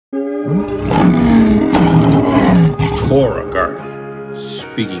Torah guardian,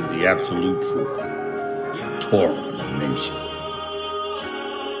 speaking the absolute truth. Torah nation.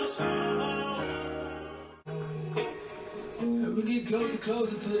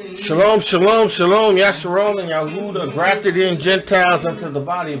 Shalom, shalom, shalom, Yashar'el and Yahuah, grafted in Gentiles unto the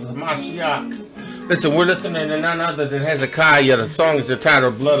body of the Mashiach. Listen, we're listening to none other than Hezekiah. The song is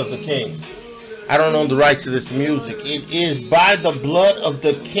entitled Blood of the King. I don't own the rights to this music. It is by the blood of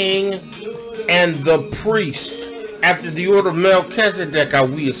the king and the priest. After the order of Melchizedek are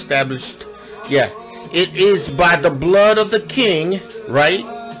we established. Yeah, it is by the blood of the king, right?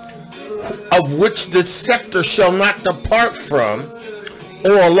 Of which the scepter shall not depart from,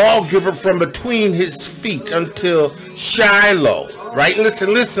 or a lawgiver from between his feet until Shiyloh. Right?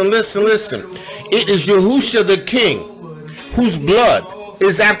 Listen, listen, listen, listen. It is Yahushua the king, whose blood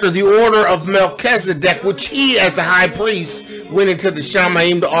is after the order of Melchizedek, which he, as a high priest, went into the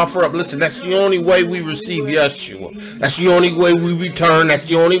Shemu'elim to offer up. Listen, that's the only way we receive Yeshua. That's the only way we return. That's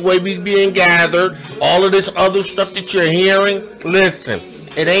the only way we being gathered. All of this other stuff that you're hearing, listen,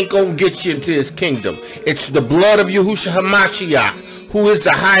 it ain't gonna get you into his kingdom. It's the blood of Yahushua HaMashiach, who is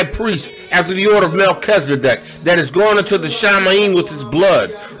the high priest after the order of Melchizedek, that is gone into the Shemu'elim with his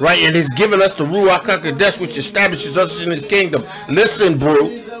blood, right? And has given us the Ruach HaKodesh, which establishes us in his kingdom. Listen, bro.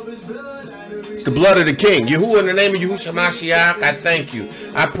 It's the blood of the king. Yahuah, in the name of Yahushua Mashiach, I thank you.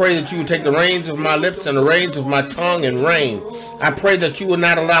 I pray that you would take the reins of my lips and the reins of my tongue and reign. I pray that you would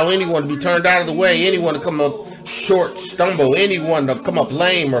not allow anyone to be turned out of the way, anyone to come up short, stumble, anyone to come up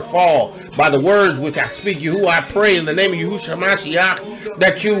lame or fall by the words which I speak. Yahuah, I pray in the name of Yahushua Mashiach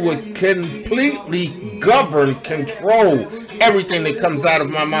that you would completely govern, control everything that comes out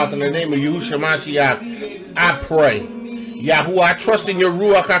of my mouth in the name of Yahushua Mashiach. I pray. Yahuah, I trust in your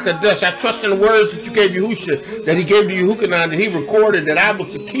Ruach HaKodesh. I trust in the words that you gave Yahushua, that he gave to Yahuah, that he recorded, that I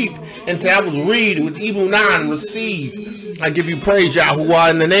was to keep, and that I was read with emunah and receive. I give you praise, Yahuah,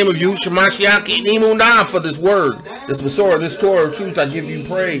 in the name of Yahushua Mashiach, emunah for this word, this Masorah, this Torah of truth. I give you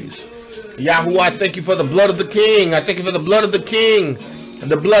praise. Yahuah, I thank you for the blood of the king. I thank you for the blood of the king.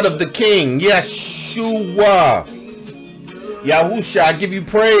 The blood of the king. Yeshua. Yahusha, I give you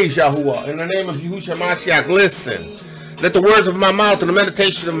praise, Yahuah, in the name of Yahushua Mashiach. Listen. Let the words of my mouth and the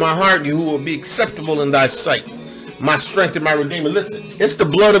meditation of my heart, Yahuah, be acceptable in thy sight, my strength and my redeemer. Listen, it's the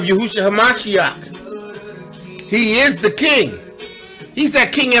blood of Yahushua HaMashiach. He is the king. He's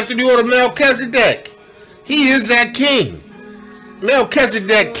that king after the order of Melchizedek. He is that king.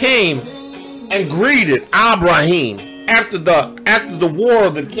 Melchizedek came and greeted Abraham after the war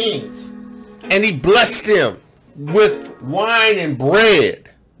of the kings, and he blessed him with wine and bread.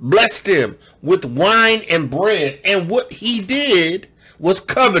 Blessed him with wine and bread, and what he did was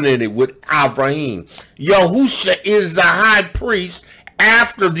covenanted with Abraham. Yahusha is the high priest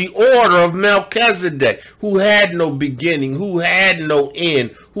after the order of Melchizedek, who had no beginning, who had no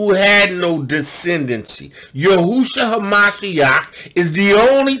end, who had no descendancy. Yahushua HaMashiach is the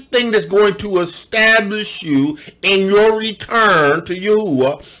only thing that's going to establish you in your return to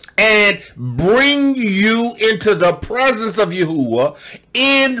Yahuah and bring you into the presence of Yahuah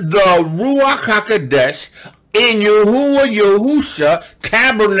in the Ruach HaKodesh, in Yahuah, Yahusha,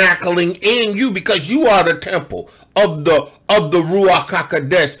 tabernacling in you, because you are the temple of the Ruach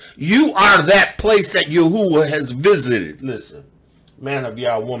HaKodesh. You are that place that Yahuah has visited. Listen, man of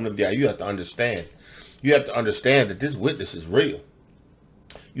Yah, woman of Yah, you have to understand. You have to understand that this witness is real.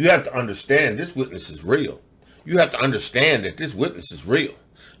 You have to understand this witness is real. You have to understand that this witness is real.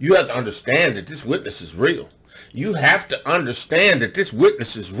 You have to understand that this witness is real. You have to understand that this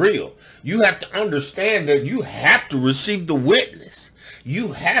witness is real. You have to understand that you have to receive the witness.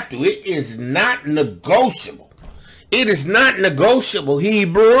 You have to. It is not negotiable. It is not negotiable,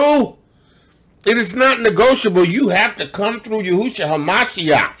 Hebrew. It is not negotiable. You have to come through Yahushua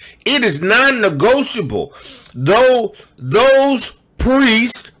HaMashiach. It is non-negotiable. Though those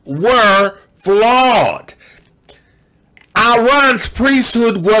priests were flawed. Aaron's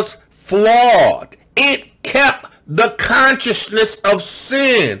priesthood was flawed. It kept the consciousness of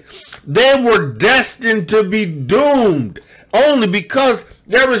sin. They were destined to be doomed only because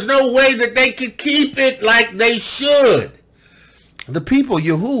there is no way that they could keep it like they should. The people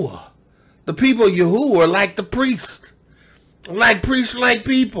Yahuah are like the priest. Like priests, like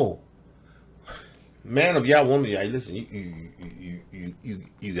people. Man of Yah, woman of Yah, listen,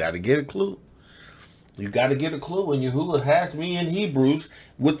 you got to get a clue. You got to get a clue, and Yahuah has me in Hebrews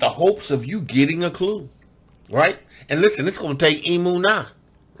with the hopes of you getting a clue, right? And listen, it's going to take emunah,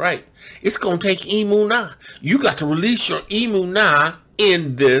 right? It's going to take emunah. You got to release your emunah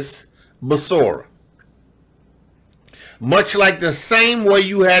in this Masorah. Much like the same way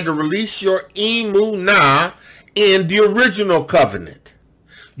you had to release your emunah in the original covenant.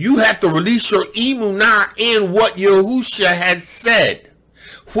 You have to release your emunah in what Yahusha has said,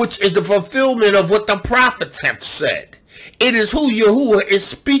 which is the fulfillment of what the prophets have said. It is who Yahuah is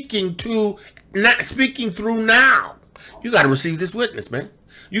speaking to, not speaking through now. You got to receive this witness, man.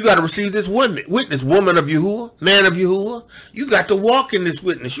 You got to receive this witness, woman of Yahuah, man of Yahuah. You got to walk in this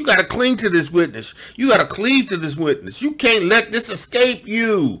witness. You got to cling to this witness. You got to cleave to this witness. You can't let this escape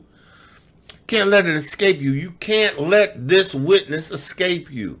you. Can't let it escape you. You can't let this witness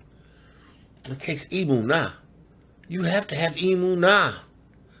escape you. It takes emunah. You have to have emunah.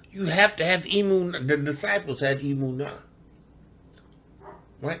 You have to have emunah. The disciples had emunah.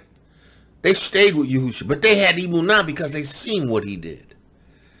 Right? They stayed with Yahushua, but they had emunah because they seen what he did.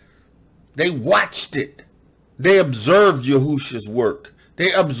 They watched it. They observed Yahusha's work.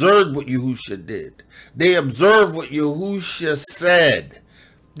 They observed what Yahushua did. They observed what Yahushua said.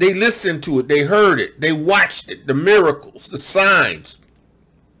 They listened to it. They heard it. They watched it. The miracles, the signs,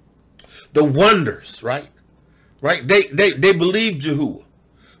 the wonders, right? Right? They believed Yahuah,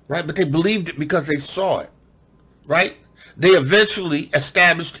 right? But they believed it because they saw it, right? They eventually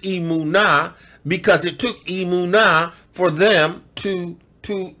established emunah because it took emunah for them to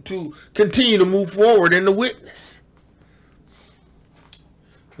continue to move forward in the witness.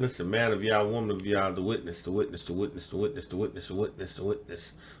 Listen, man of Yah, woman of Yah, the witness, the witness, the witness, the witness, the witness, the witness, the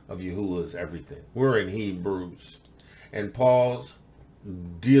witness of Yahuah is everything. We're in Hebrews, and Paul's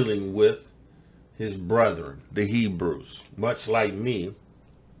dealing with his brethren, the Hebrews, much like me,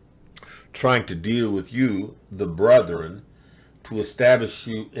 trying to deal with you, the brethren, to establish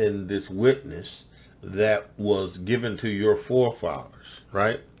you in this witness that was given to your forefathers,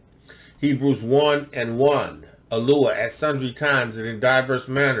 right? Hebrews 1:1, Elohiym at sundry times and in diverse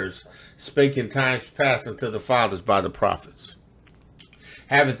manners spake in times past unto the fathers by the prophets,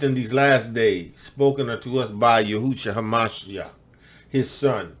 haveth in these last days spoken unto us by Yahushua HaMashiach, his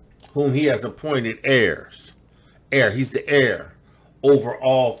son, whom he has appointed heirs. He's the heir over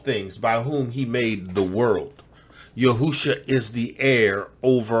all things, by whom he made the world. Yahushua is the heir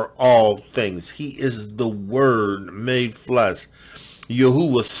over all things. He is the Word made flesh.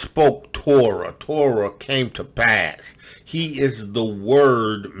 Yahuwah spoke Torah. Torah came to pass. He is the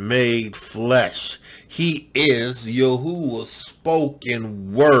Word made flesh. He is Yahuwah's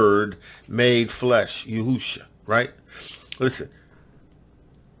spoken Word made flesh. Yahushua, right? Listen.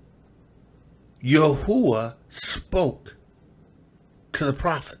 Yahuwah spoke to the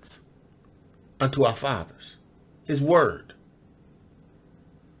prophets, unto our fathers, his word.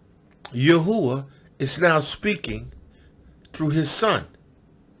 Yahuwah is now speaking through his son,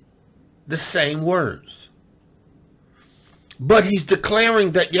 the same words. But he's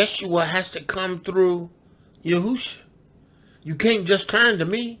declaring that Yeshua has to come through Yahushua. You can't just turn to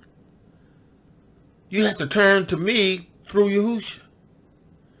me. You have to turn to me through Yahushua.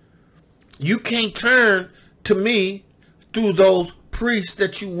 You can't turn to me through those priests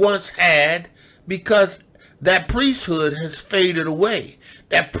that you once had, because that priesthood has faded away.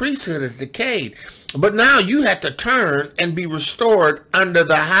 That priesthood has decayed. But now you have to turn and be restored under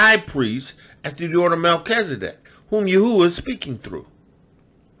the high priest after the order of Melchizedek, whom Yahuwah is speaking through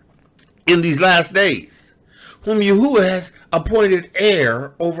in these last days, whom Yahuwah has appointed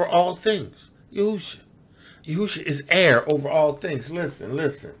heir over all things. Yahushua. Yahushua is heir over all things. Listen,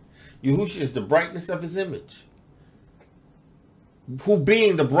 listen. Yahushua is the brightness of his image, who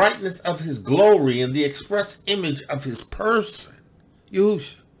being the brightness of his glory and the express image of his person.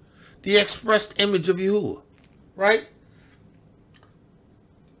 Yahushua, the expressed image of Yahuwah, right?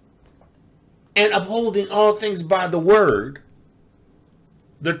 And upholding all things by the word,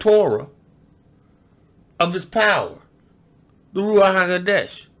 the Torah of his power, the Ruach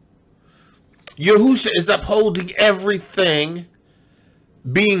HaKodesh. Yahushua is upholding everything,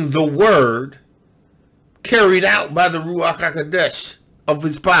 being the word carried out by the Ruach HaKodesh of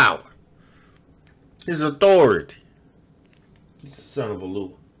his power, his authority. He's the son of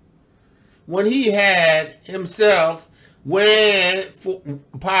Eliy. When he had himself, when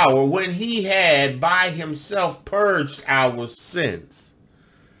he had by himself purged our sins,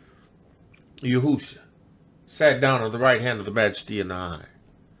 Yahushua sat down on the right hand of the majesty and the high.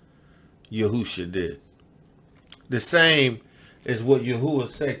 Yahushua did. The same is what Yahuwah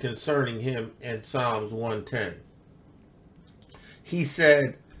said concerning him in Psalms 110. He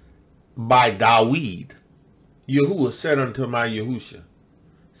said, by Dawid, Yahuwah said unto my Yahushua,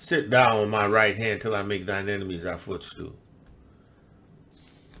 sit down on my right hand till I make thine enemies thy footstool.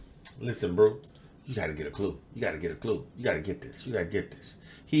 Listen, bro, you got to get a clue. You got to get a clue. You got to get this. You got to get this.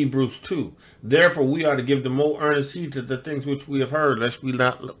 Hebrews 2. Therefore, we are to give the more earnest heed to the things which we have heard, unless we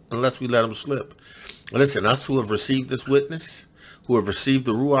let them slip. Listen, us who have received this witness, who have received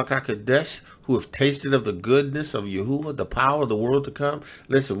the Ruach HaKodesh, who have tasted of the goodness of Yahuah, the power of the world to come,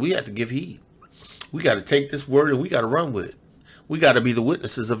 listen, we have to give heed. We got to take this word and we got to run with it. We got to be the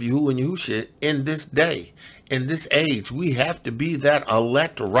witnesses of Yahuah and Yahusha in this day, in this age. We have to be that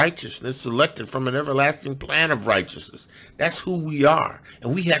elect righteousness, selected from an everlasting plan of righteousness. That's who we are.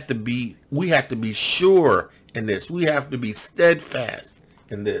 And we have to be sure in this. We have to be steadfast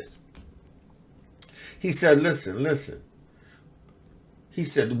in this. He said, listen. He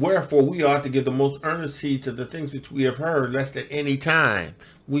said, wherefore we ought to give the most earnest heed to the things which we have heard, lest at any time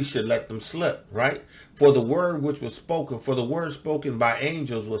we should let them slip, right? For the word which was spoken, for the word spoken by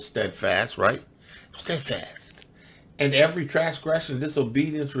angels was steadfast, right? Steadfast. And every transgression,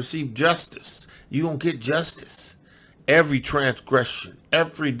 disobedience received justice. You don't get justice. Every transgression,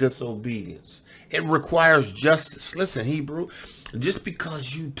 every disobedience, it requires justice. Listen, Hebrew, just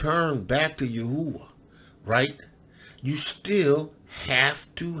because you turn back to Yahuah, right? You still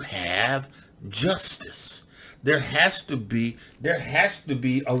have to have justice. There has to be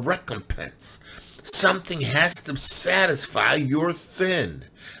a recompense. Something has to satisfy your sin.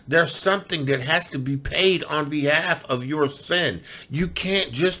 There's something that has to be paid on behalf of your sin. You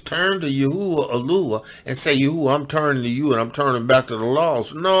can't just turn to Yahuah Eluah and say, Yahuah, I'm turning to you and I'm turning back to the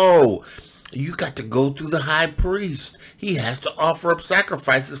laws. No. You got to go through the high priest. He has to offer up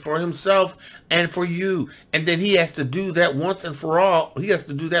sacrifices for himself and for you. And then he has to do that once and for all. He has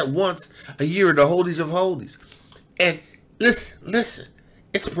to do that once a year in the holies of holies. And listen,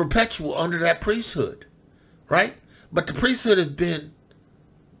 it's perpetual under that priesthood, right? But the priesthood has been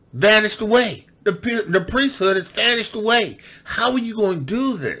vanished away. The priesthood has vanished away. How are you going to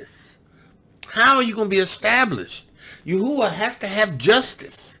do this? How are you going to be established? Yahuah has to have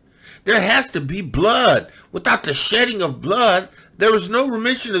justice. There has to be blood. Without the shedding of blood, there is no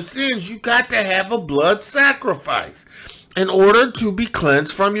remission of sins. You got to have a blood sacrifice. In order to be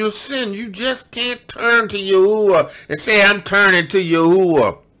cleansed from your sin, you just can't turn to Yahuah and say, I'm turning to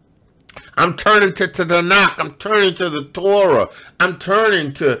Yahuah. I'm turning to the Tanakh. I'm turning to the Torah. I'm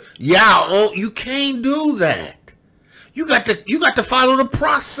turning to Yah. You can't do that. You got to follow the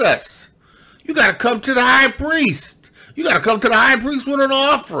process. You got to come to the high priest. You got to come to the high priest with an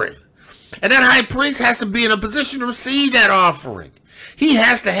offering. And that high priest has to be in a position to receive that offering. He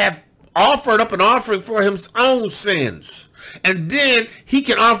has to have offered up an offering for his own sins. And then he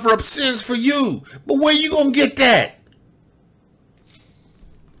can offer up sins for you. But where you going to get that?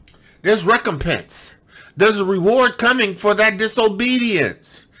 There's recompense. There's a reward coming for that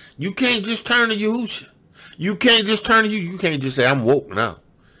disobedience. You can't just turn to Yahusha. You can't just turn to you. You can't just say, I'm woke now.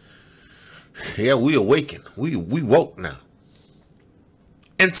 Yeah, we awakened. We woke now.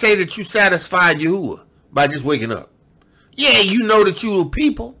 And say that you satisfied Yahuah by just waking up. Yeah, you know that you were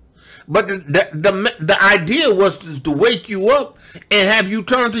people. But the idea was just to wake you up and have you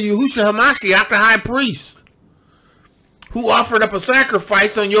turn to Yahushua HaMashiach, the high priest, who offered up a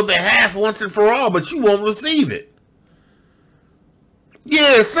sacrifice on your behalf once and for all, but you won't receive it.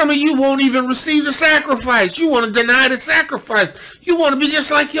 Yeah, some of you won't even receive the sacrifice. You want to deny the sacrifice. You want to be just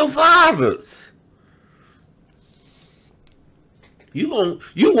like your fathers. You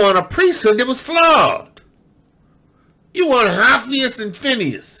want a priesthood that was flawed. You want Hophnius and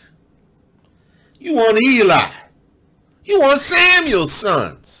Phinehas. You want Eliy. You want Samuel's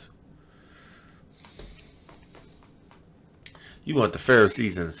sons. You want the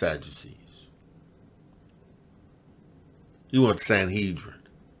Pharisees and the Sadducees. You want the Sanhedrin.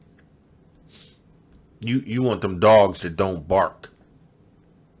 You want them dogs that don't bark.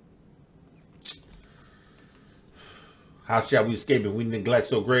 How shall we escape if we neglect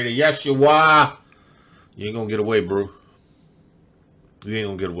so great a Yeshua? You ain't gonna get away, bro. You ain't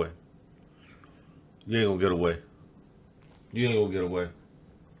gonna get away. You ain't gonna get away. You ain't gonna get away.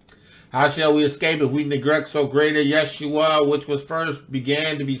 How shall we escape if we neglect so great a Yeshua, which was first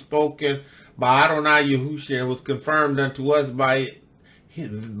began to be spoken by Adonai Yahusha and was confirmed unto us by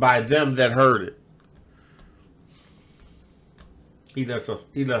them that heard it? He left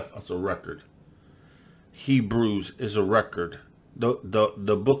us a record. Hebrews is a record.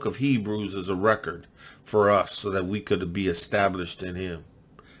 The book of Hebrews is a record for us so that we could be established in him.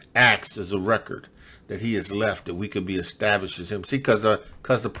 Acts is a record that he has left that we could be established as him. See, because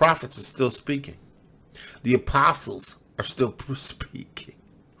the prophets are still speaking. The apostles are still speaking,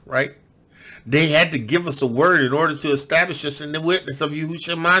 right? They had to give us a word in order to establish us in the witness of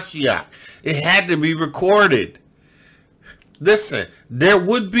Yahushua Mashiach. It had to be recorded. Listen, there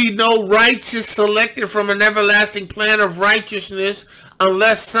would be no righteous selected from an everlasting plan of righteousness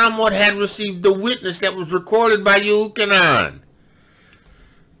unless someone had received the witness that was recorded by Yahuah.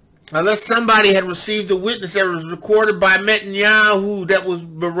 Unless somebody had received the witness that was recorded by Netanyahu, that was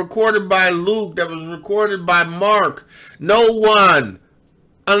recorded by Luke, that was recorded by Mark. No one,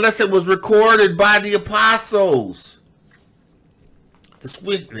 unless it was recorded by the apostles. This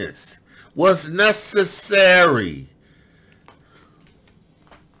witness was necessary.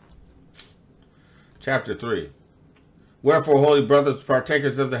 Chapter 3. Wherefore, holy brothers,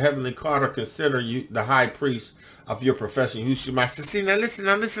 partakers of the heavenly quarter, consider you the high priest of your profession, HUSHA. See, now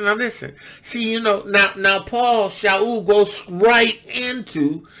listen. See, now Paul, Shaul goes right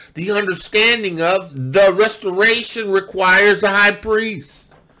into the understanding of the restoration requires a high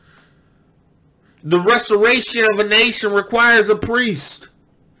priest. The restoration of a nation requires a priest.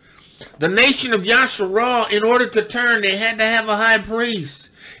 The nation of Yashar'el, in order to turn, they had to have a high priest.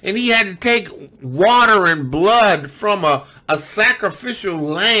 And he had to take water and blood from a sacrificial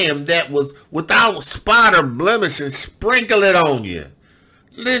lamb that was without spot or blemish and sprinkle it on you.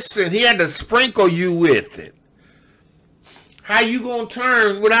 Listen, he had to sprinkle you with it. How you going to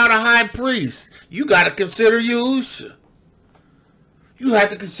turn without a high priest? You got to consider Yahushua. You have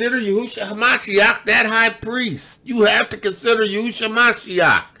to consider Yahushua HaMashiach, that high priest. You have to consider Yahushua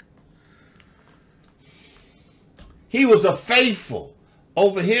HaMashiach. He was a faithful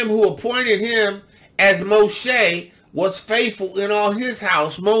over him who appointed him, as Moshe was faithful in all his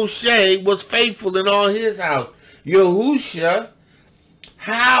house. Moshe was faithful in all his house. Yahushua,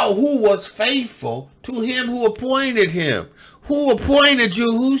 who was faithful to him who appointed him? Who appointed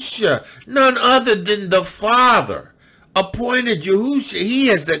Yahushua? None other than the Father appointed Yahushua. He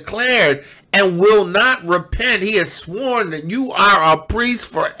has declared and will not repent. He has sworn that you are a priest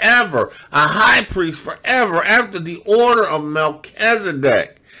forever, a high priest forever, after the order of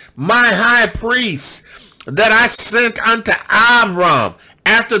Melchizedek, my high priest that I sent unto Abram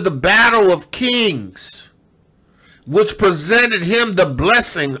after the battle of kings, which presented him the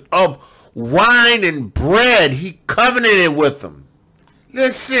blessing of wine and bread. He covenanted with them.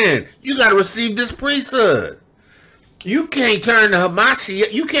 Listen, you got to receive this priesthood. You can't turn to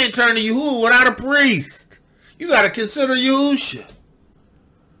Hamashiach. You can't turn to Yahuwah without a priest. You got to consider Yahushua.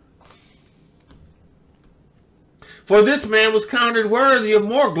 For this man was counted worthy of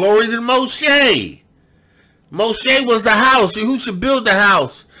more glory than Moshe. Moshe was the house. Yahushua built the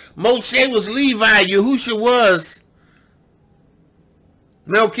house. Moshe was Levi. Yahushua was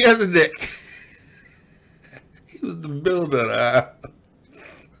Melchizedek. He was the builder of the house.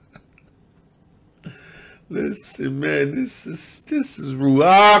 Listen, man, this is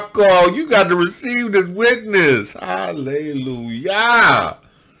Ruach. You got to receive this witness. Hallelujah.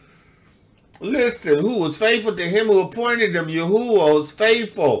 Listen, who was faithful to him who appointed him? Yahuwah was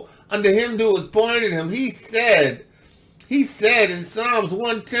faithful unto him who appointed him. He said in Psalms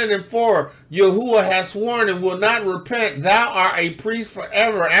 110:4, Yahuwah has sworn and will not repent. Thou art a priest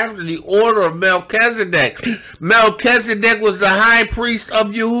forever after the order of Melchizedek. Melchizedek was the high priest of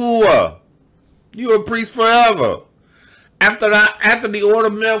Yahuwah. You are a priest forever. After the order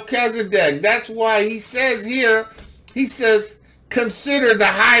of Melchizedek. That's why he says here, consider the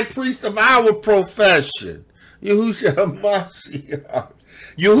high priest of our profession, Yahushua HaMashiach.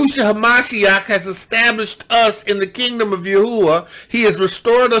 Yahushua HaMashiach has established us in the kingdom of Yahuwah. He has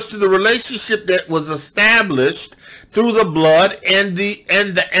restored us to the relationship that was established through the blood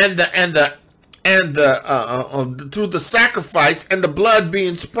through the sacrifice and the blood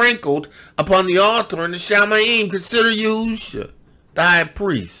being sprinkled upon the altar and the Shamayim. Consider Yahushua, the high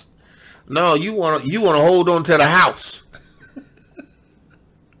priest. No, you want to hold on to the house.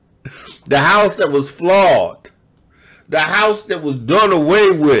 The house that was flawed. The house that was done away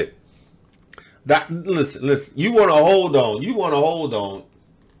with. Listen. You want to hold on. You want to hold on.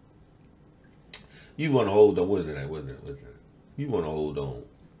 What is it? You want to hold on.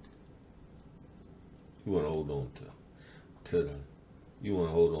 You want to hold on to them. You want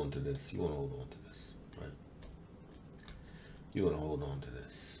to hold on to this. You want to hold on to this, right? You want to hold on to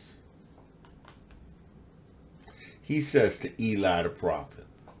this. He says to Eliy the prophet,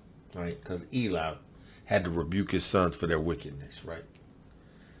 right? Because Eliy had to rebuke his sons for their wickedness, right?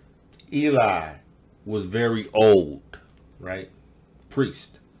 Eliy was very old, right?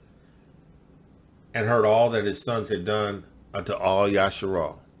 Priest. And heard all that his sons had done unto all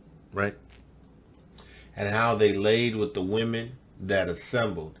Yashar'el, right? And how they laid with the women that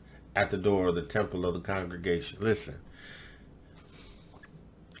assembled at the door of the temple of the congregation. Listen,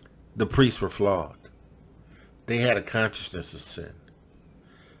 the priests were flawed. They had a consciousness of sin.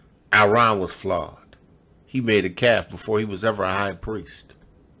 Aaron was flawed. he made a calf before he was ever a high priest.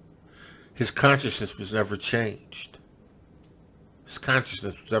 His consciousness was never changed. His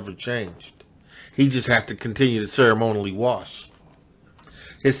consciousness was never changed. He just had to continue to ceremonially wash.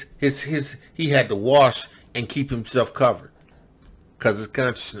 He had to wash and keep himself covered because his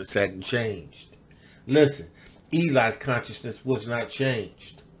consciousness hadn't changed. Listen, Eli's consciousness was not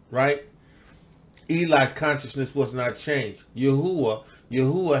changed, right? Eli's consciousness was not changed.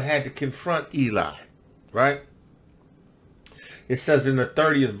 Yahuah had to confront Eli, right? It says in the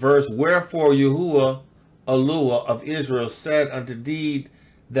 30th verse, Wherefore Yahuah, Elohiym of Israel, said unto thee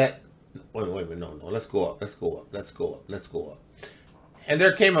that... Wait a minute, no, let's go up. And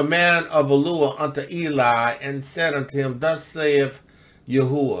there came a man of Elohiym unto Eli, and said unto him, Thus saith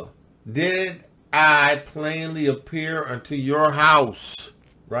Yahuah, Did I plainly appear unto your house,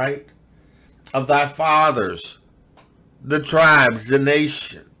 right, of thy fathers, the tribes, the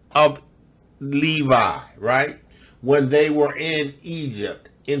nation of Levi, right, when they were in Egypt,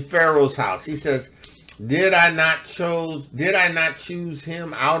 in Pharaoh's house? He says, Did I not choose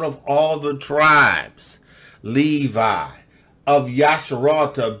him out of all the tribes, Levi, of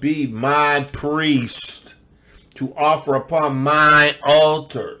Yashar'el, to be my priest, to offer upon my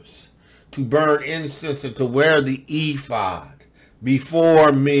altars, to burn incense, and to wear the ephod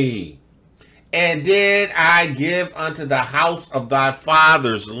before me? And did I give unto the house of thy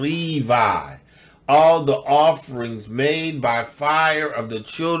fathers, Levi, all the offerings made by fire of the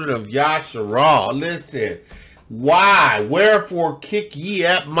children of Yashar'el? Listen, why? Wherefore kick ye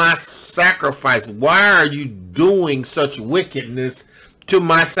at my sacrifice? Why are you doing such wickedness to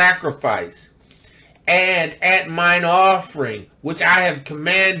my sacrifice? And at mine offering, which I have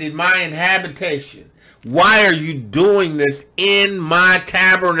commanded my habitation. Why are you doing this in my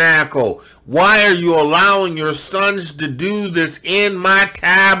tabernacle? Why are you allowing your sons to do this in my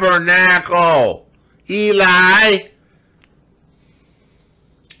tabernacle, Eli?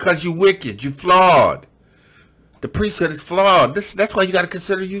 Because you're wicked, you're flawed. The priesthood is flawed. That's why you got to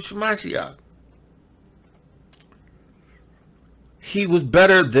consider Yahshua. He was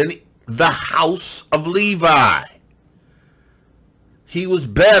better than the house of Levi. He was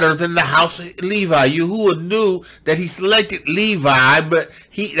better than the house of Levi. Yahuah knew that he selected Levi, but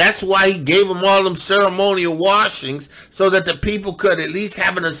that's why he gave them all them ceremonial washings, so that the people could at least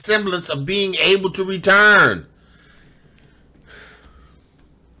have an semblance of being able to return.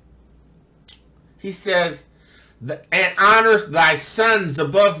 He says, and honors thy sons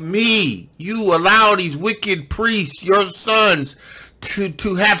above me. You allow these wicked priests, your sons,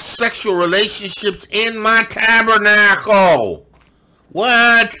 to have sexual relationships in my tabernacle.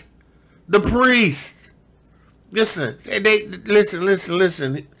 What? The priest. Listen.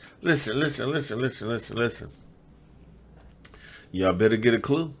 Listen. Y'all better get a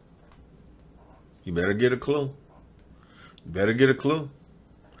clue. You better get a clue.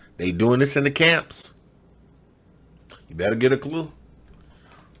 They doing this in the camps. You better get a clue.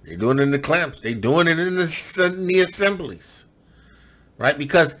 They doing it in the camps. They doing it in the assemblies. Right?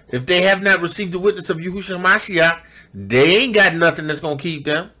 Because if they have not received the witness of Yahushua Mashiach, they ain't got nothing that's going to keep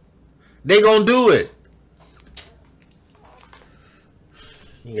them. They going to do it.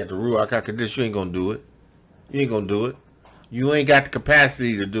 You got the Ruach HaKodesh, you ain't going to do it. You ain't going to do it. You ain't got the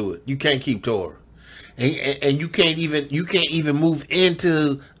capacity to do it. You can't keep Torah. And you can't even move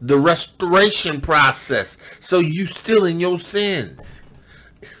into the restoration process. So you still in your sins.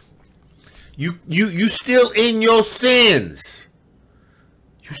 You still in your sins.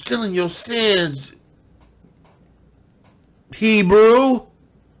 You still in your sins. Hebrew,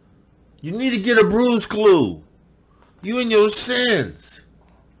 you need to get a bruise clue. You in your sins.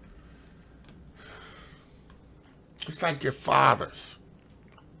 It's like your fathers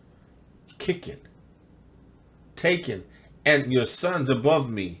kicking, taking, and your sons above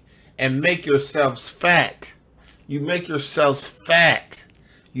me, and make yourselves fat. You make yourselves fat.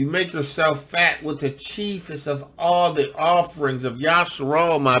 You make yourself fat with the chiefest of all the offerings of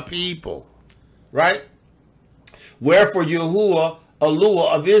Yashar'el, my people. Right? Wherefore Yahuah,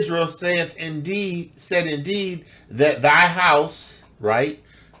 Elohiym of Israel, said indeed, that thy house, right,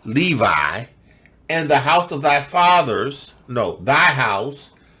 Levi, and the house of thy fathers, thy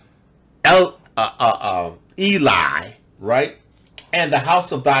house, Eli, right, and the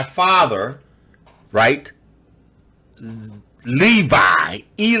house of thy father, right, Levi,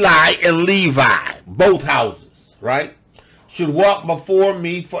 Eli and Levi, both houses, right, should walk before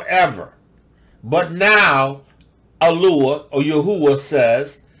me forever. But now, Elohiym, or Yahuah,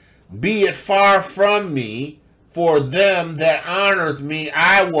 says, be it far from me, for them that honoreth me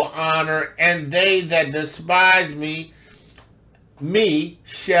I will honor, and they that despise me me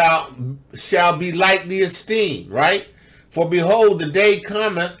shall be lightly esteemed, right? For behold, the day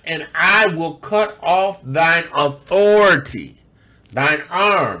cometh, and I will cut off thine authority, thine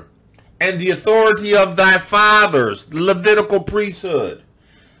arm, and the authority of thy fathers, the Levitical priesthood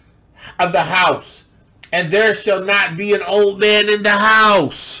of the house. And there shall not be an old man in the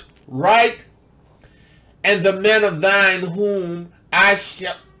house, right? And the men of thine whom I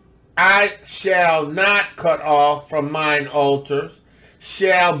shall not cut off from mine altars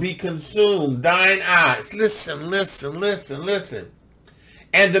shall be consumed. Thine eyes. Listen, listen, listen, listen.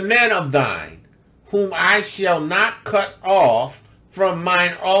 And the men of thine whom I shall not cut off from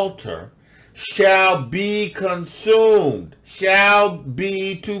mine altar shall be consumed. Shall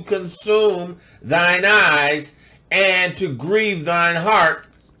be to consume thine eyes and to grieve thine heart.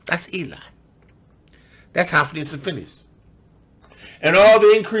 That's Eli. That's Hophnius and Phinehas. And all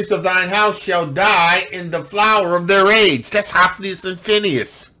the increase of thine house shall die in the flower of their age. That's Hophnius and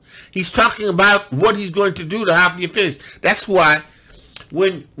Phinehas. He's talking about what he's going to do to Hophnius and Phinehas. That's why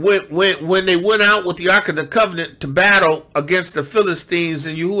when they went out with the Ark of the Covenant to battle against the Philistines,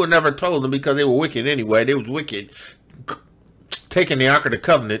 and Yahuah never told them because they were wicked anyway. They was wicked, taking the Ark of the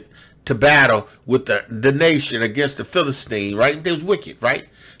Covenant to battle with the nation against the Philistine, right? They was wicked, right?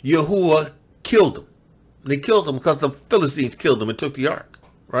 Yahuah killed them. They killed them because the Philistines killed them and took the ark,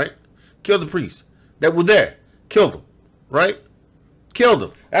 right? Killed the priests that were there. Killed them, right? Killed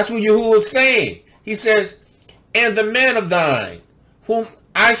them. That's what Yahuah was saying. He says, and the men of thine, whom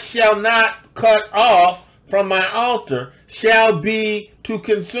I shall not cut off from my altar, shall be to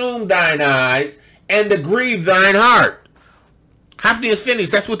consume thine eyes and to grieve thine heart. Hophnius and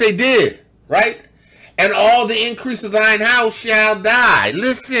Phinehas, that's what they did, right? And all the increase of thine house shall die.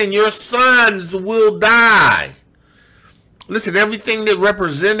 Listen, your sons will die. Listen, everything that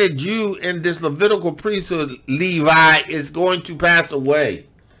represented you in this Levitical priesthood, Levi, is going to pass away,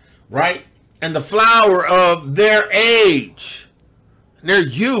 right? And the flower of their age, their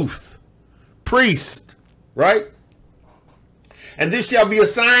youth, priest, right? And this shall be a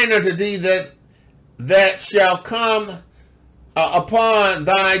sign unto thee that shall come upon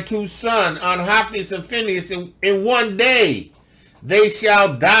thy two sons, on Hophnius and Phinehas, in one day they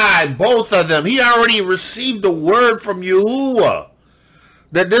shall die, both of them. He already received the word from Yahuah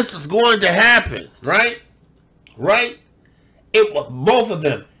that this is going to happen, right? Right? Both of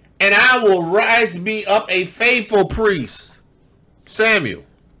them. And I will rise me up a faithful priest. Samuel.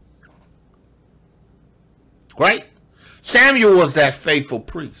 Right? Samuel was that faithful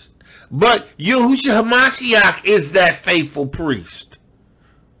priest. But Yahushua HaMashiach is that faithful priest.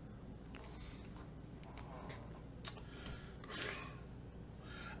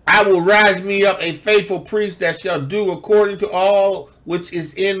 I will rise me up a faithful priest that shall do according to all which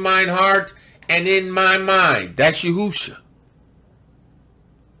is in mine heart and in my mind. That's Yahushua.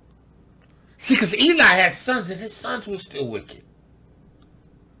 See, because Eli had sons and his sons were still wicked.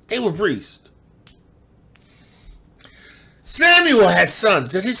 They were priests. Samuel had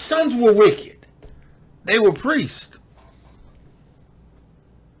sons, and his sons were wicked. They were priests.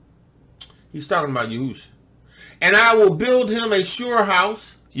 He's talking about Yahushua. And I will build him a sure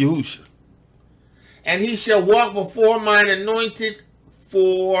house, Yahushua. And he shall walk before mine anointed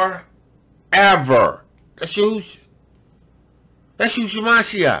forever. That's Yahushua. That's Yahushua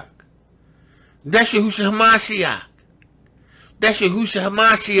Mashiach. That's Yahushua HaMashiach. That's Yahushua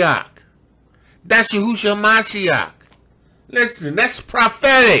HaMashiach. That's Yahushua HaMashiach. Listen, that's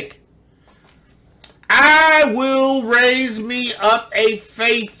prophetic. I will raise me up a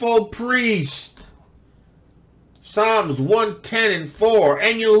faithful priest. Psalms 110:4.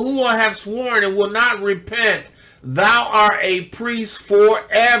 And Yahuah hath sworn and will not repent. Thou art a priest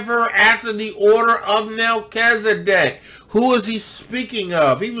forever after the order of Melchizedek. Who is he speaking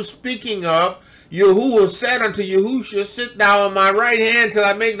of? He was speaking of Yahuah said unto Yahushua, sit thou on my right hand till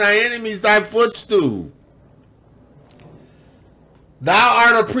I make thy enemies thy footstool. Thou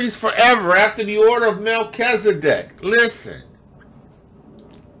art a priest forever after the order of Melchizedek. Listen.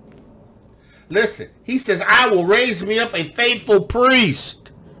 Listen. He says, I will raise me up a faithful priest.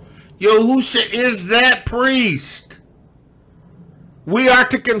 Yahushua is that priest. We are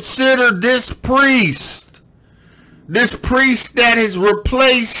to consider this priest. This priest that has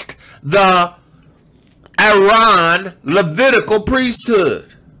replaced the Aaron Levitical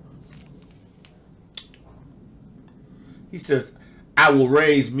priesthood. He says, I will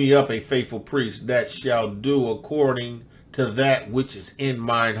raise me up a faithful priest that shall do according to that which is in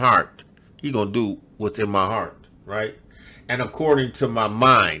mine heart. He's going to do what's in my heart, right? And according to my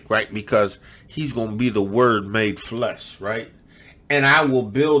mind, right? Because he's going to be the word made flesh, right? And I will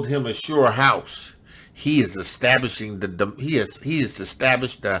build him a sure house. He is establishing he has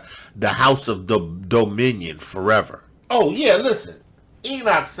established the house of dominion forever. Oh yeah, listen.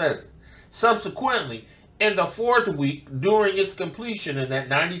 Enoch says it. Subsequently, in the 4th week, during its completion in that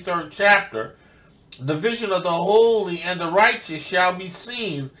 93rd chapter, the vision of the holy and the righteous shall be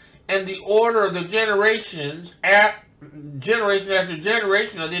seen, and the order of the generation after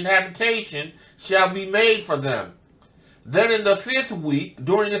generation of the habitation shall be made for them. Then in the 5th week,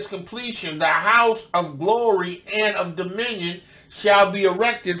 during its completion, the house of glory and of dominion shall be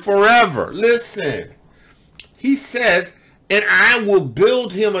erected forever. Listen, he says, and I will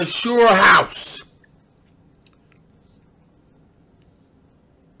build him a sure house.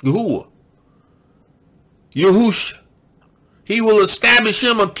 Yahushua. He will establish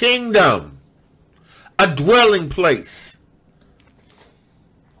him a kingdom, a dwelling place.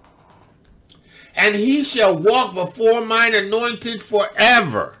 And he shall walk before mine anointed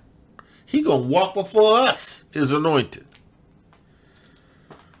forever. He gonna walk before us, his anointed.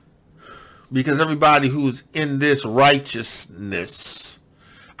 Because everybody who's in this righteousness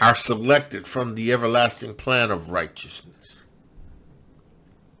are selected from the everlasting plan of righteousness.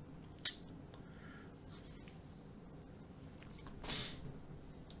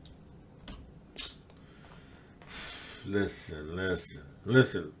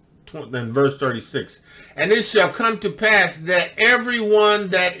 Listen. Then verse 36. And it shall come to pass that everyone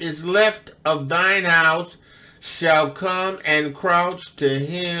that is left of thine house shall come and crouch to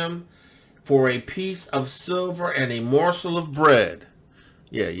him for a piece of silver and a morsel of bread.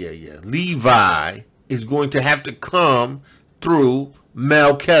 Yeah. Levi is going to have to come through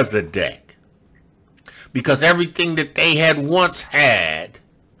Melchizedek. Because everything that they had once had,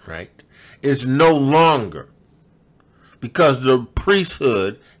 right, is no longer. Because the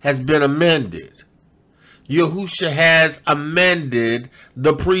priesthood has been amended. Yahusha has amended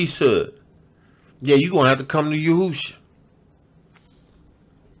the priesthood. Yeah, you're going to have to come to Yahusha.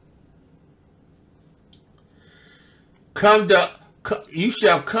 You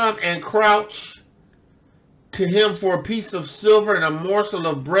shall come and crouch to him for a piece of silver and a morsel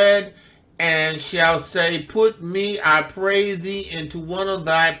of bread, and shall say, put me, I pray thee, into one of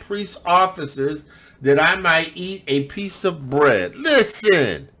thy priest's offices, that I might eat a piece of bread.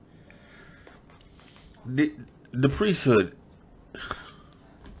 Listen. The priesthood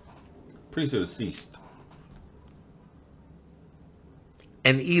ceased.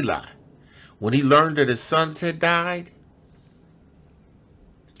 And Eli, when he learned that his sons had died,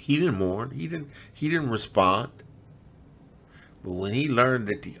 he didn't mourn. He didn't respond. But when he learned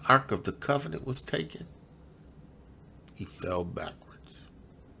that the Ark of the Covenant was taken, he fell backwards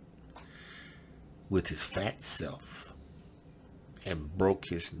with his fat self and broke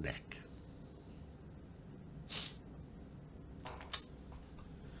his neck.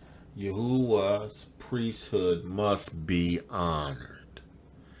 Yahuwah's priesthood must be honored.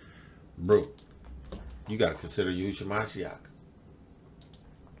 Bro, you got to consider Yahushua Mashiach.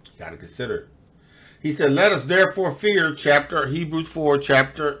 You got to consider it. He said, let us therefore fear, Hebrews 4,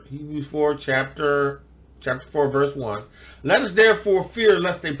 chapter 4, verse 1. Let us therefore fear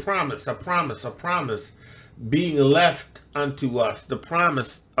lest a promise being left unto us, the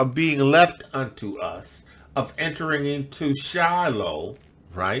promise of being left unto us, of entering into Shiyloh,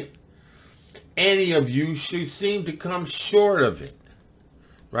 right? Any of you should seem to come short of it,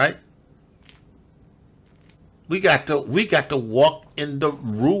 right? We got to walk in the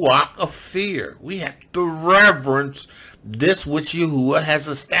ruach of fear. We have to reverence this which Yahuah has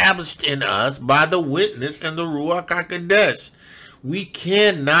established in us by the witness and the Ruach HaKodesh. We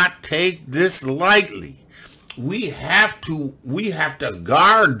cannot take this lightly. We have to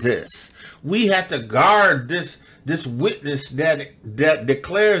guard this. We have to guard this witness that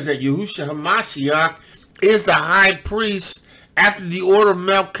declares that Yahushua HaMashiach is the high priest after the order of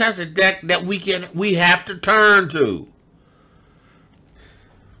Melchizedek that we have to turn to.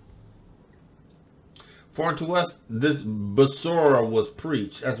 For unto us this Besorah was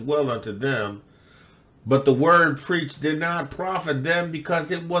preached as well unto them, but the word preached did not profit them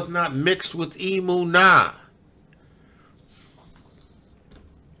because it was not mixed with emunah.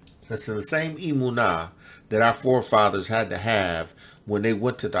 That's the same emunah that our forefathers had to have when they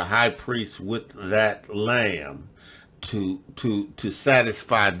went to the high priest with that lamb to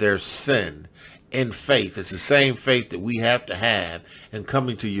satisfy their sin in faith. It's the same faith that we have to have in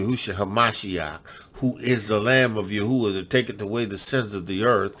coming to Yahushua HaMashiach, who is the Lamb of Yahuwah that taketh away the sins of the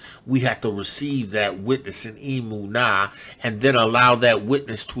earth. We have to receive that witness in emunah and then allow that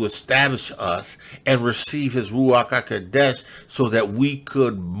witness to establish us and receive his Ruach HaKodesh so that we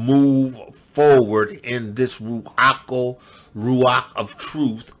could move forward in this Ruach ruach of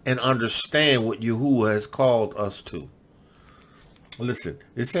truth and understand what Yahuah has called us to. Listen,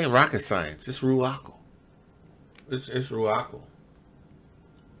 this ain't rocket science. It's ruach. It's ruach.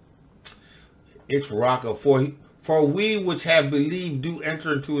 It's ruach. For we which have believed do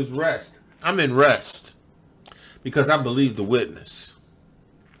enter into his rest. I'm in rest because I believe the witness.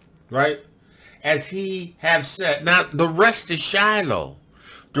 Right? As he have said. Now, the rest is Shiyloh.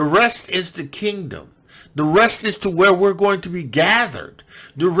 The rest is the kingdom. The rest is to where we're going to be gathered.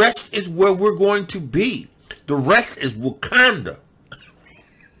 The rest is where we're going to be. The rest is Wakanda.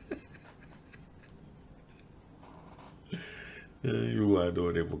 You want to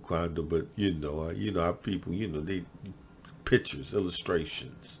know they're Wakanda, but you know our people, they pictures,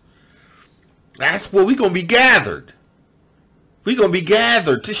 illustrations. That's where we're gonna be gathered. We're gonna be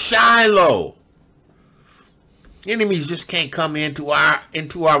gathered to Shiyloh. Enemies just can't come into our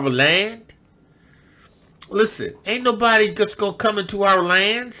land. Listen, ain't nobody just gonna come into our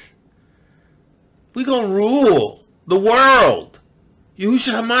lands. We gonna rule the world.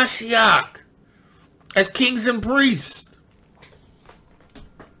 Yahushua HaMashiach as kings and priests.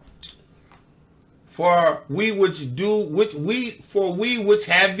 For we which have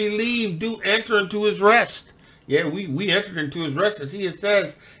believed do enter into his rest. Yeah, we entered into his rest, as he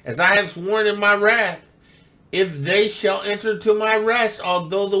says, as I have sworn in my wrath, if they shall enter to my rest,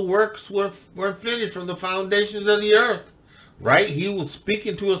 although the works were finished from the foundations of the earth. Right? He was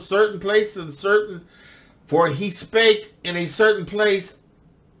speaking to a certain place, for he spake in a certain place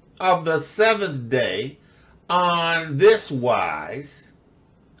of the seventh day on this wise,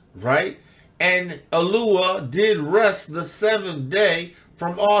 right? And Eliy did rest the seventh day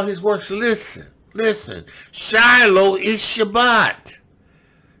from all his works. Listen. Shiyloh is Shabbat.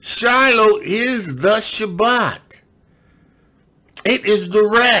 Shiyloh is the Shabbat. It is the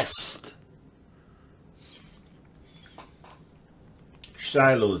rest.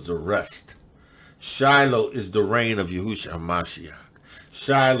 Shiyloh is the rest. Shiyloh is the reign of Yahushua HaMashiach.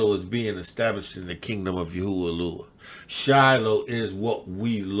 Shiyloh is being established in the kingdom of Yahuah. Shiyloh is what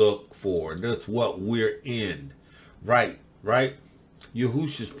we look for. That's what we're in. Right?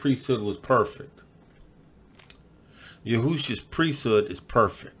 Yahusha's priesthood was perfect. Yahusha's priesthood is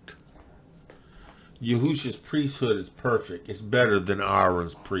perfect. Yahusha's priesthood is perfect. It's better than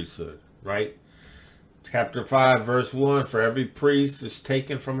Aaron's priesthood. Right? Chapter 5, verse 1. For every priest is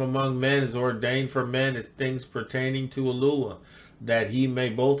taken from among men, is ordained for men as things pertaining to Eliy, that he may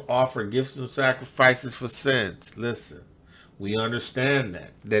both offer gifts and sacrifices for sins. Listen, we understand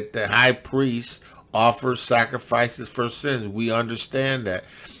that the high priest offers sacrifices for sins. We understand that.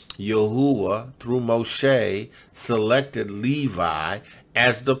 Yahuah, through Moshe, selected Levi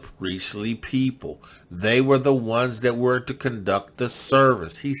as the priestly people. They were the ones that were to conduct the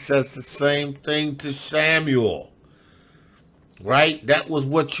service. He says the same thing to Samuel. Right? That was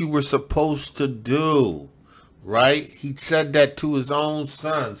what you were supposed to do. Right? He said that to his own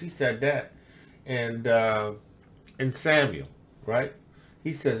sons. He said that. And in Samuel, right?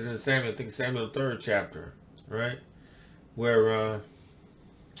 He says in Samuel, I think Samuel 3rd chapter, right? Where,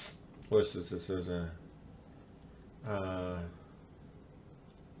 what's this? It says,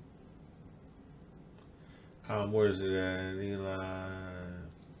 where is it at? Eli.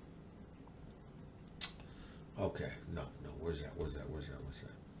 Okay, no, where's that?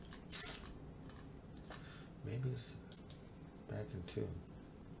 Maybe it's back in 2.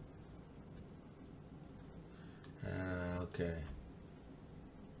 Okay.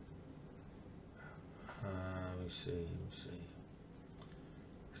 Let me see.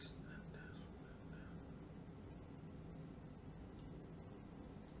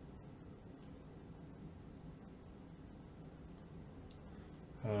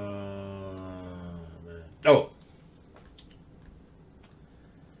 Man. Oh.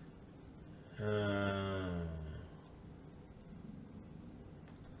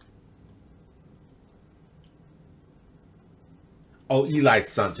 Eli's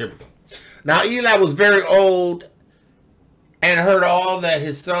son, typical. Now, Eli was very old and heard all that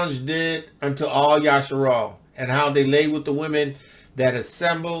his sons did unto all Yashar'el, and how they lay with the women that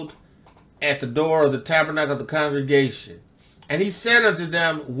assembled at the door of the tabernacle of the congregation. And he said unto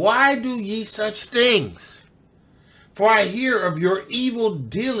them, why do ye such things? For I hear of your evil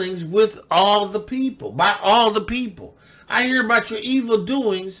dealings with all the people, by all the people. I hear about your evil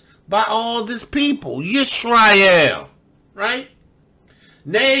doings by all this people, Yashar'el, right?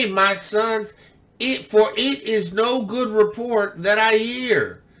 Nay, my sons, for it is no good report that I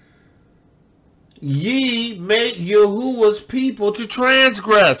hear. Ye make Yahuwah's people to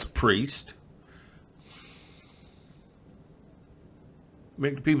transgress, priest.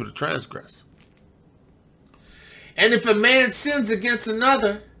 Make the people to transgress. And if a man sins against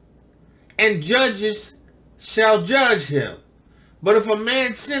another, and judges shall judge him. But if a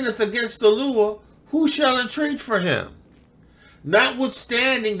man sinneth against the Elohiym, who shall entreat for him?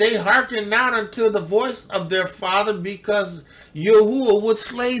 Notwithstanding, they hearken not unto the voice of their father, because Yahuah would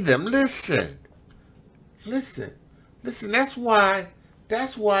slay them. Listen. That's why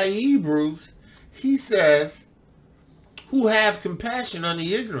Hebrews, he says, who have compassion on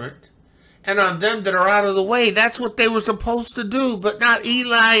the ignorant and on them that are out of the way. That's what they were supposed to do, but not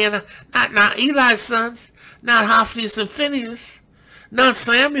Eli and not Eli's sons, not Hophnius and Phinehas, not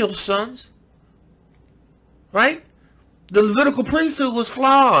Samuel's sons. Right? The Levitical priesthood was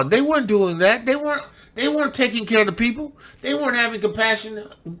flawed. They weren't doing that. They weren't taking care of the people. They weren't having compassion.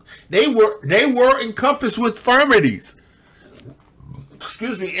 They were encompassed with infirmities.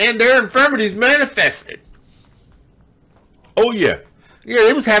 Excuse me, and their infirmities manifested. Oh yeah. Yeah,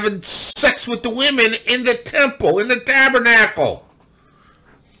 they was having sex with the women in the temple, in the tabernacle.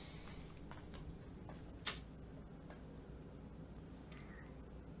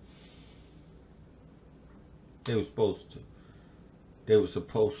 They were supposed to. They were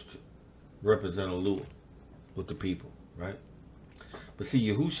supposed to represent Elohiym with the people, right? But see,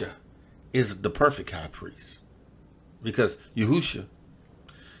 Yahusha is the perfect high priest, because Yahusha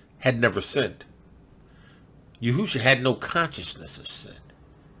had never sinned. Yahusha had no consciousness of sin,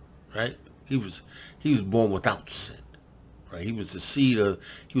 right? He was born without sin, right? He was the seed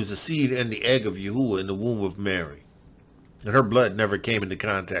and the egg of Yahuah in the womb of Mary, and her blood never came into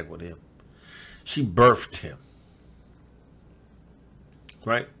contact with him. She birthed him,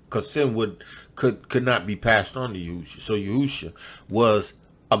 right? Because sin could not be passed on to Yahusha. So Yahusha was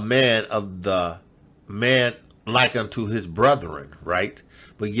a man like unto his brethren, right?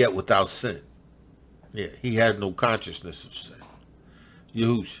 But yet without sin. Yeah, he has no consciousness of sin.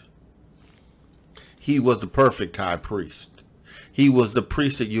 Yahusha. He was the perfect high priest. He was the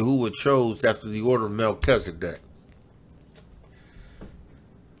priest that Yahuah chose after the order of Melchizedek.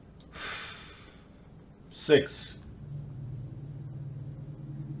 6.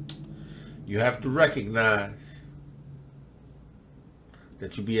 You have to recognize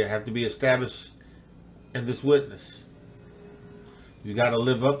that you have to be established in this witness. You got to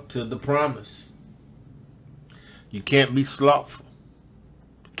live up to the promise. You can't be slothful.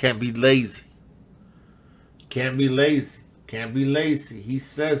 You can't be lazy. You can't be lazy. Can't be lazy. He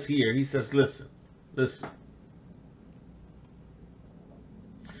says here, he says, listen.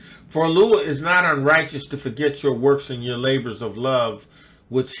 For Elohiym is not unrighteous to forget your works and your labors of love,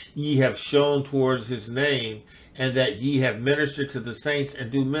 which ye have shown towards his name, and that ye have ministered to the saints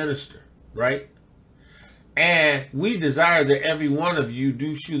and do minister, right? And we desire that every one of you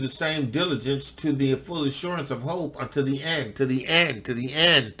do shew the same diligence to the full assurance of hope unto the end, to the end, to the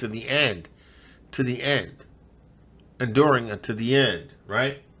end, to the end, to the end, enduring unto the end,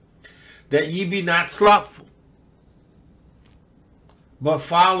 right? That ye be not slothful, but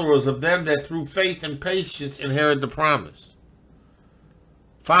followers of them that through faith and patience inherit the promise.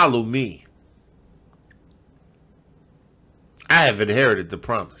 Follow me. I have inherited the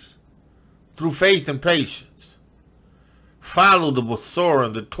promise. Through faith and patience. Follow the Wherefore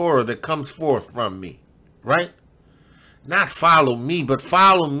and the Torah that comes forth from me. Right? Not follow me, but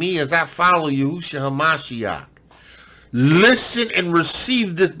follow me as I follow Yahushua HaMashiach. Listen and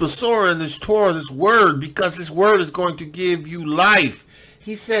receive this Wherefore and this Torah, this word, because this word is going to give you life.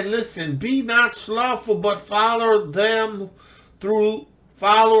 He said, listen, be not slothful, but follow them through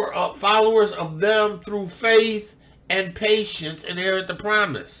followers of them through faith and patience inherit the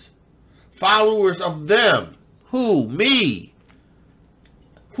promise. Followers of them. Who? Me.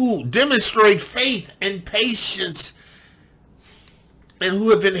 Who demonstrate faith and patience and who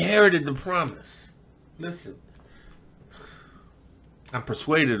have inherited the promise. Listen. I'm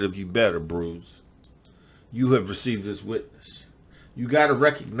persuaded of you better, Bruce. You have received this witness. You got to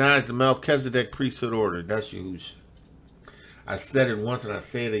recognize the Melchizedek priesthood order. That's Yahushua. I said it once and I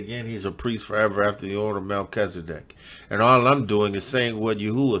say it again. He's a priest forever after the order of Melchizedek. And all I'm doing is saying what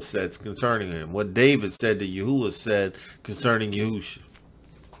Yahuah said concerning him. What David said that Yahuah said concerning Yahushua.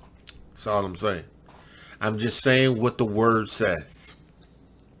 That's all I'm saying. I'm just saying what the word says.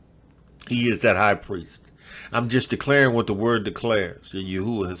 He is that high priest. I'm just declaring what the word declares. That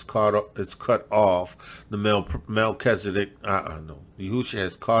Yahuah has cut off the Melchizedek. Yahushua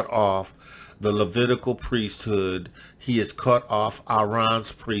has cut off the Levitical priesthood. He has cut off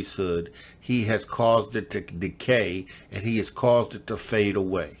Aaron's priesthood. He has caused it to decay, and he has caused it to fade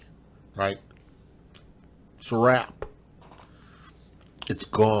away. Right? It's a wrap. It's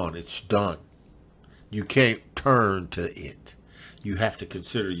gone. It's done. You can't turn to it. You have to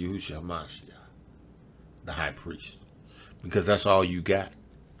consider Yahushua HaMashiach. the high priest, because that's all you got.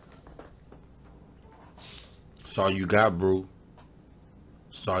 That's all you got, bro.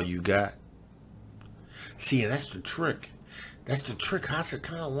 That's all you got. See, and that's the trick. That's the trick.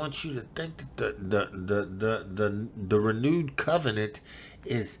 Hasatan wants you to think that the renewed covenant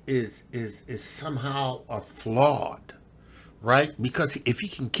is somehow a flawed, right? Because if he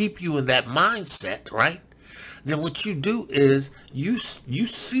can keep you in that mindset, right, then what you do is you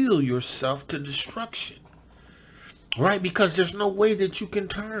seal yourself to destruction, right? Because there's no way that you can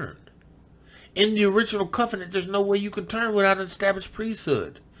turn. In the original covenant, there's no way you can turn without an established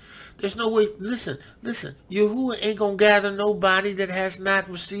priesthood. There's no way. Listen. Yahuah ain't going to gather nobody that has not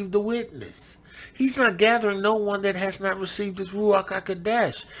received the witness. He's not gathering no one that has not received his Ruach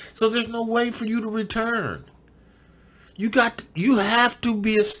HaKodesh. So there's no way for you to return. You have to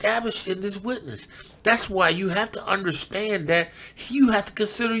be established in this witness. That's why you have to understand that you have to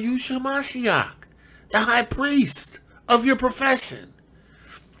consider Yahshua Mashiach, the high priest of your profession.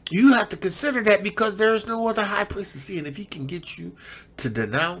 You have to consider that because there is no other high priest to see. And if he can get you to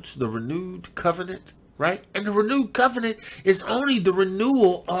denounce the renewed covenant, right? And the renewed covenant is only the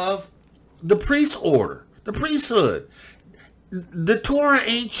renewal of the priest order, the priesthood. The Torah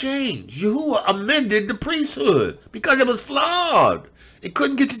ain't changed. Yahuah amended the priesthood because it was flawed. It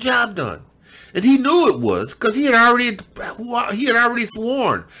couldn't get the job done. And he knew it was because he had already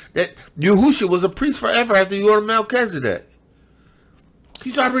sworn that Yahusha was a priest forever after the order of Melchizedek.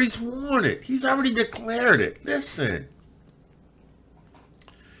 He's already sworn it. He's already declared it. Listen.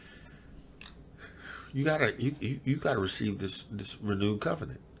 You gotta receive this renewed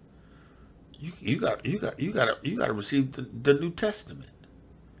covenant. You gotta receive the New Testament.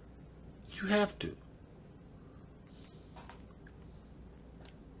 You have to.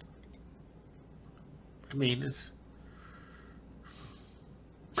 I mean, it's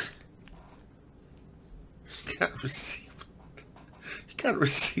you gotta receive. Gotta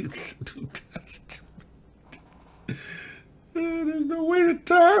receive the New Testament. There's no way to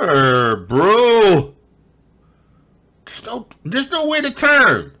turn, bro. There's no way to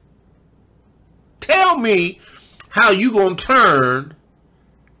turn. Tell me how you gonna turn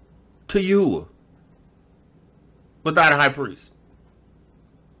to Yahuah without a high priest.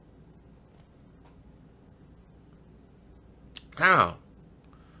 How?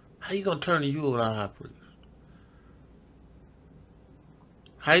 How you gonna turn to Yahuah without a high priest?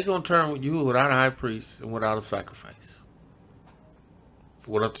 How you going to turn with you without a high priest and without a sacrifice?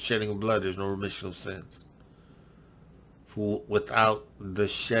 For without the shedding of blood, there's no remission of sins. For without the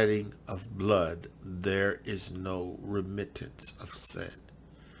shedding of blood, there is no remittance of sin.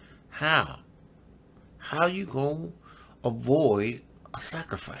 How? How you going to avoid a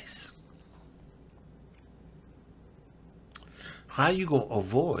sacrifice? How you going to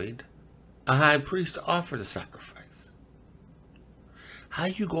avoid a high priest to offer the sacrifice? How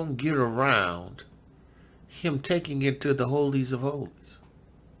you going to get around him taking it to the holies of holies?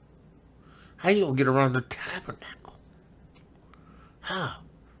 How you going to get around the tabernacle? How?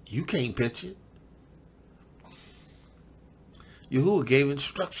 You can't pitch it. Yahuah gave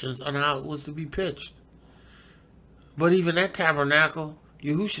instructions on how it was to be pitched. But even that tabernacle,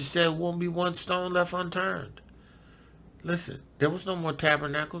 Yahusha said, won't be one stone left unturned. Listen, there was no more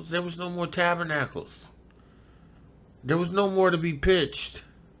tabernacles. There was no more tabernacles. There was no more to be pitched.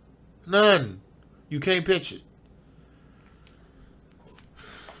 None. You can't pitch it.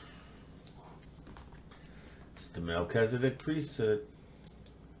 It's the Melchizedek priesthood.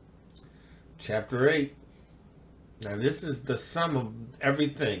 Chapter 8. Now this is the sum of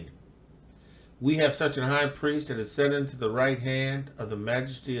everything. We have such a high priest that is set into the right hand of the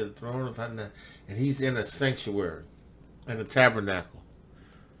majesty of the throne of Adonai. And he's in a sanctuary and a tabernacle.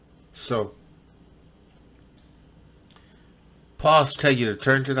 So Paul's tell you to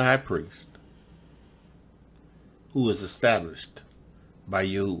turn to the high priest, who is established by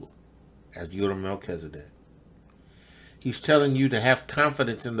Yahuah as Yahuah Melchizedek. He's telling you to have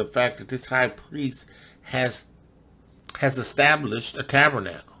confidence in the fact that this high priest has established a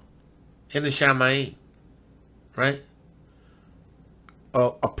tabernacle in the Shemu'elim, right?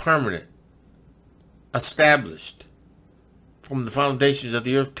 A permanent, established from the foundations of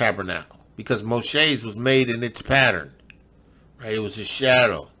the earth tabernacle, because Moshe's was made in its pattern. Right, it was a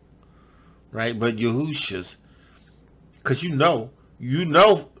shadow, right? But Yahusha's, because you know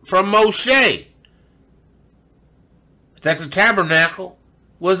from Moshe that the tabernacle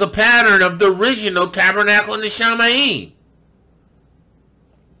was a pattern of the original tabernacle in the Shemu'elim.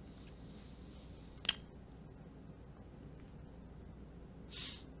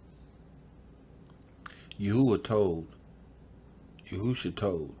 Yahusha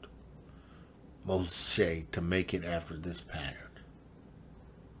told Moshe to make it after this pattern.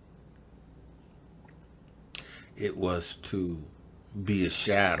 It was to be a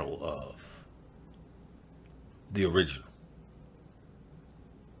shadow of the original,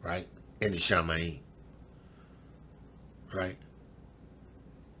 right? And the Shemu'el, right?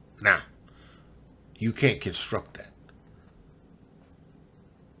 Now, you can't construct that.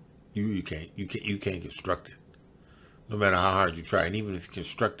 You can't construct it. No matter how hard you try, and even if you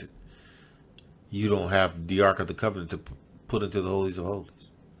construct it, you don't have the Ark of the Covenant to put into the Holies of Holies.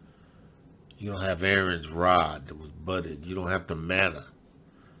 You don't have Aaron's rod that was budded. You don't have the manna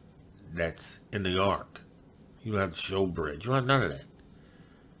that's in the Ark. You don't have the showbread. You don't have none of that.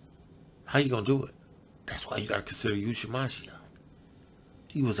 How you going to do it? That's why you got to consider Yahushua.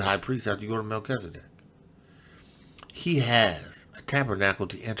 He was the high priest after you go to Melchizedek. He has a tabernacle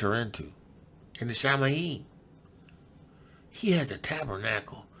to enter into in the Shemu'el. He has a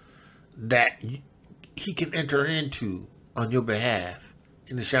tabernacle that he can enter into on your behalf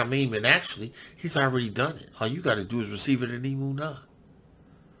in the Shemu'el, and actually, he's already done it. All you got to do is receive it in Emunah.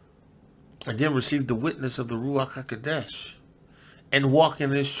 And then receive the witness of the Ruach HaKodesh, and walk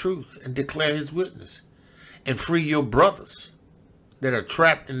in his truth, and declare his witness, and free your brothers that are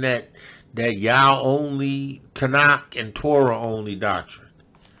trapped in that Yah-only, Tanakh, and Torah-only doctrine.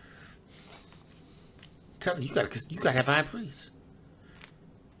 Tell them, you got to have a high priest.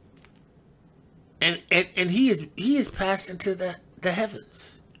 And he is passed into the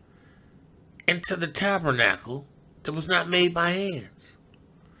heavens, into the tabernacle that was not made by hands.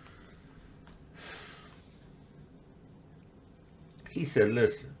 He said,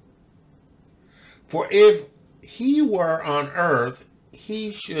 listen, for if he were on earth,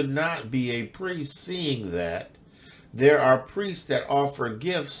 he should not be a priest, seeing that there are priests that offer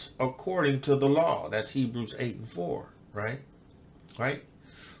gifts according to the law. That's Hebrews 8:4, right? Right?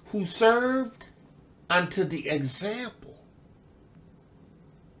 Who served unto the example,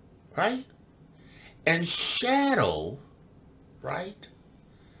 right? And shadow, right,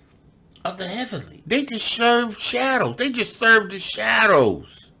 of the heavenly. They just served shadows. They just served the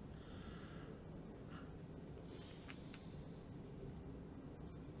shadows.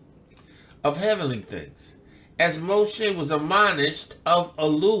 Of heavenly things. As Moshe was admonished of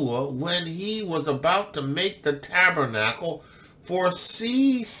Elohiym when he was about to make the tabernacle, for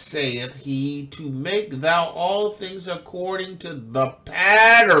see, saith he, to make thou all things according to the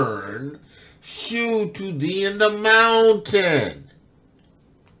pattern shewed to thee in the mountain.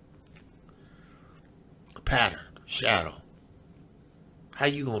 Pattern, shadow. How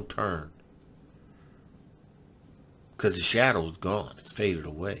you gonna turn? Because the shadow is gone. It's faded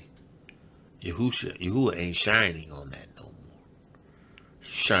away. Yahuah ain't shining on that no more.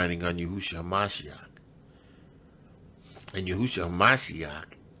 He's shining on Yahushua HaMashiach. And Yahushua HaMashiach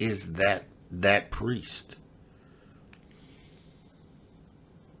is that priest.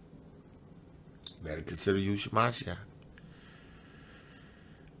 Better consider Yahushua HaMashiach.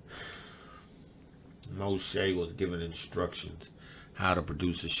 Moshe was given instructions how to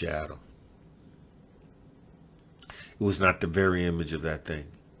produce a shadow. It was not the very image of that thing.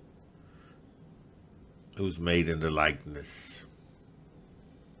 It was made in the likeness.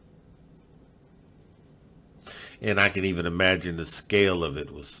 And I can even imagine the scale of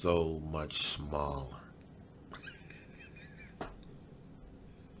it was so much smaller.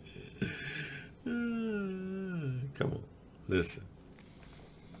 Come on, listen.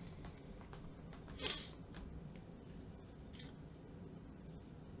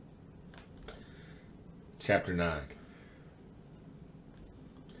 Chapter 9.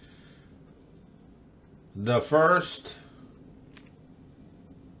 The first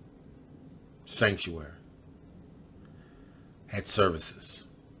sanctuary had services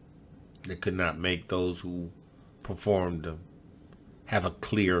that could not make those who performed them have a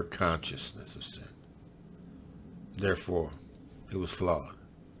clear consciousness of sin. Therefore, it was flawed.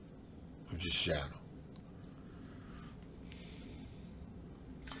 It was just shadow.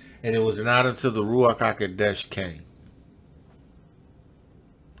 And it was not until the Ruach HaKodesh came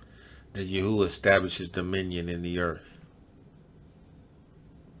that Yahuah established his dominion in the earth,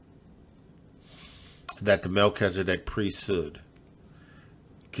 that the Melchizedek priesthood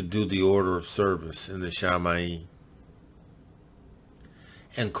could do the order of service in the Shemu'el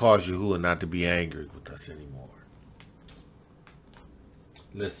and cause Yahuah not to be angry with us anymore.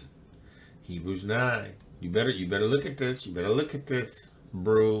 Listen, Hebrews 9. You better look at this. You better look at this,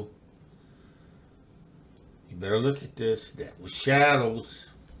 bro. You better look at this. That was shadows.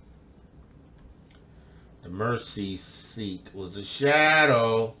 The mercy seat was a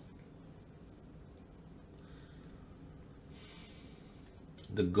shadow.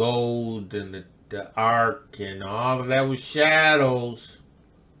 the gold and the ark and all of that was shadows.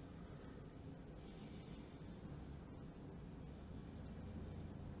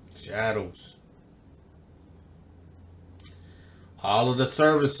 Shadows. All of the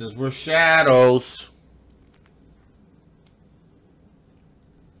services were shadows.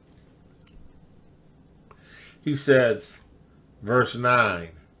 He says, verse 9,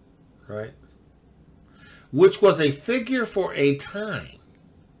 right? Which was a figure for a time.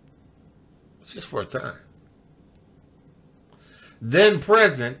 It's just for a time. Then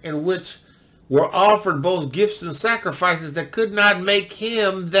present, in which were offered both gifts and sacrifices that could not make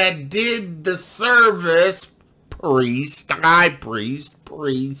him that did the service, priest, high priest,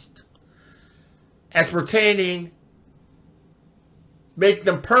 as pertaining, make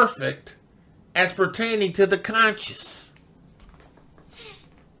them perfect, as pertaining to the conscience.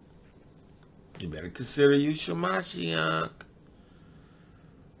 You better consider Yahushua Mashiach.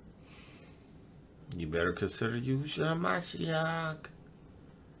 You better consider Yahushua Mashiach.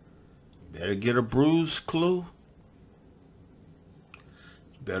 You better get a bruised clue.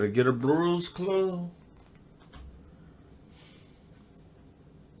 You better get a bruised clue.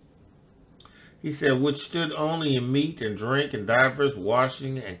 He said, which stood only in meat and drink and divers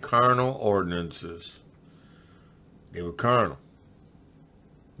washing and carnal ordinances. They were carnal.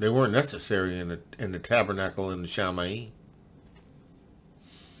 They weren't necessary in the tabernacle in the Shemu'el.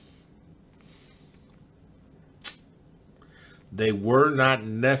 They were not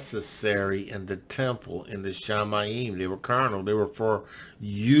necessary in the temple in the Shemu'el. They were carnal. They were for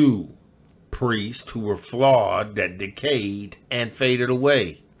you, priests, who were flawed, that decayed and faded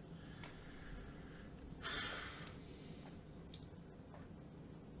away.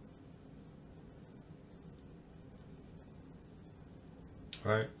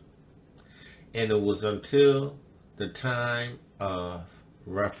 Right? And it was until the time of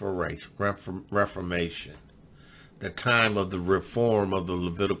Reformation, the time of the reform of the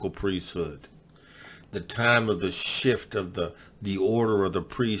Levitical priesthood, the time of the shift of the order of the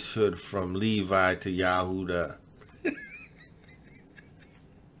priesthood from Levi to Yahudah.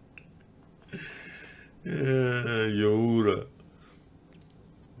 Yahudah.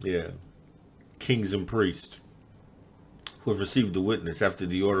 Yeah. Kings and priests who have received the witness after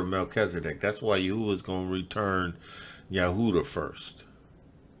the order of Melchizedek. That's why Yahuwah is going to return Yahudah first.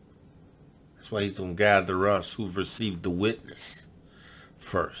 That's why he's going to gather us who've received the witness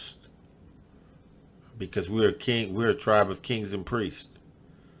first. Because we're a tribe of kings and priests.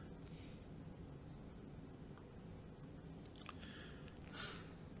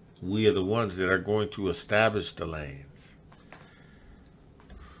 We are the ones that are going to establish the lands.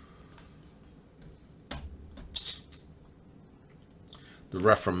 The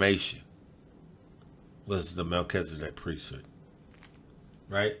Reformation was the Melchizedek priesthood,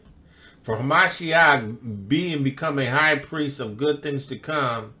 right? For Hamashiach become a high priest of good things to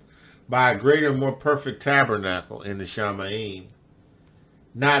come by a greater, more perfect tabernacle in the Shemu'el,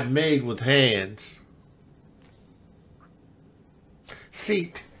 not made with hands.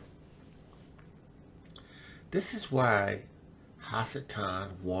 See, this is why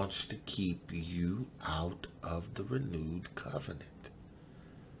Hasatan wants to keep you out of the renewed covenant.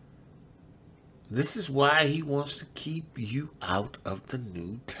 This is why he wants to keep you out of the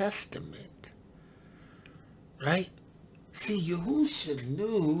New Testament. Right? See, Yahushua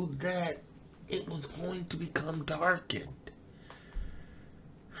knew that it was going to become darkened.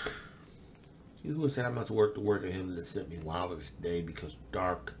 Yahushua said, I must work the work of him that sent me while this day, because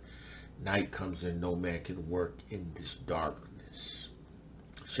dark night comes and no man can work in this darkness.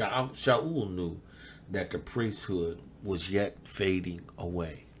 Shaul knew that the priesthood was yet fading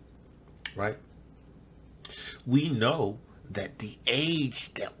away. Right? We know that the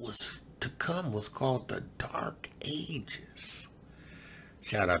age that was to come was called the Dark Ages.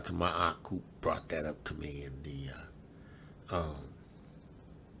 Shout out to my aunt who brought that up to me in the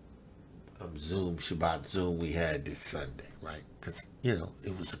Zoom, Shabbat Zoom we had this Sunday, right? Because, you know,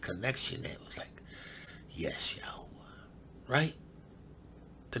 it was a connection there. It was like, yes, Yahuah, right?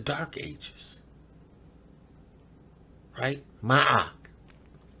 The Dark Ages, right? Ma'ak.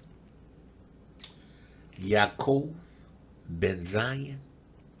 Yaakov ben Zion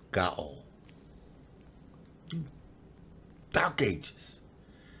Gaol. Dark Ages.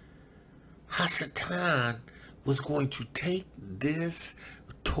 Hasatan was going to take this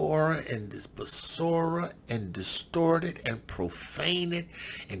Torah and this Besorah and distort it and profane it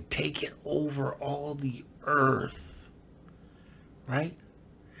and take it over all the earth. Right?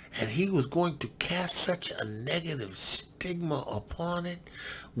 And he was going to cast such a negative stigma upon it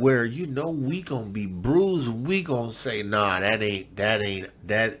where, you know, we gonna be bruised. We gonna say, nah, that ain't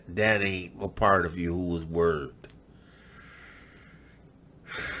a part of Yahuwah's word.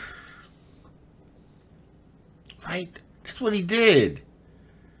 Right? That's what he did.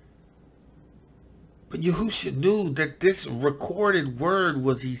 But Yahusha knew that this recorded word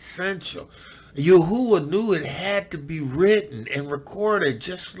was essential. Yahuwah knew it had to be written and recorded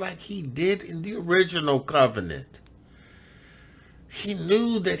just like he did in the original covenant. He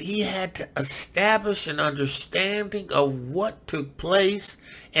knew that he had to establish an understanding of what took place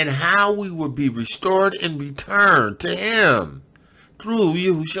and how we would be restored and returned to him through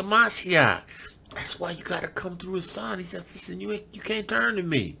Yahushua Mashiach. That's why you got to come through his son. He says, listen, you can't turn to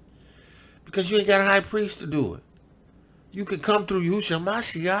me because you ain't got a high priest to do it. You can come through Yahushua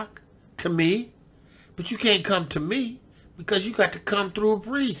Mashiach to me, but you can't come to me because you got to come through a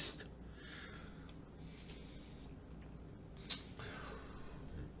priest.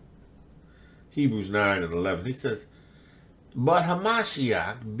 Hebrews 9 and 11, he says, but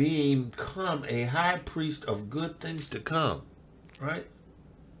Hamashiach being become a high priest of good things to come, right?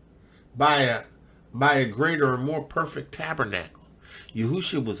 By a greater and more perfect tabernacle.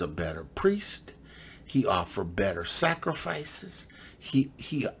 Yahushua was a better priest. He offered better sacrifices. He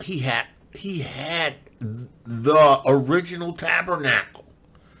had the original tabernacle.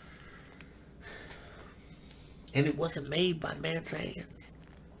 And it wasn't made by man's hands.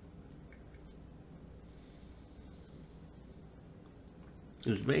 It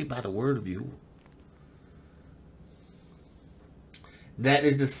was made by the word of Yahuwah. That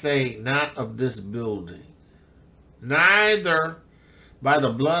is to say, not of this building, neither by the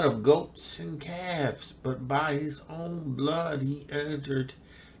blood of goats and calves, but by his own blood he entered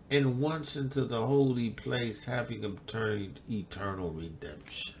and once into the holy place, having obtained eternal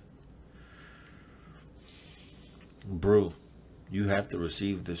redemption. Bro, you have to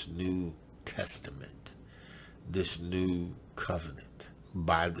receive this new testament, this new covenant,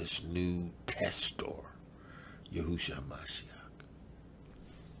 by this new testor, Yahushua Mashiach.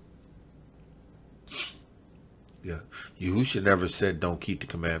 Yeah, Yahushua never said don't keep the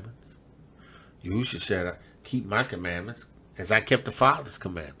commandments. Yahushua said keep my commandments as I kept the Father's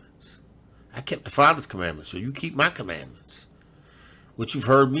commandments. I kept the Father's commandments, so you keep my commandments. What you've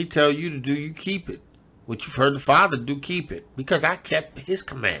heard me tell you to do, you keep it. What you've heard the Father do, keep it, because I kept his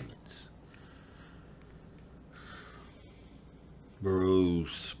commandments.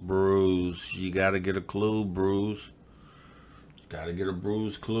 Bruce, you gotta get a clue, Bruce. You gotta get a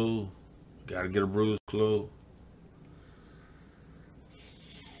bruise clue. You gotta get a bruise clue.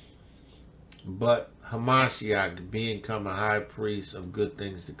 But Hamashiach become a high priest of good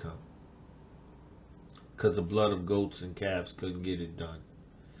things to come. Because the blood of goats and calves couldn't get it done.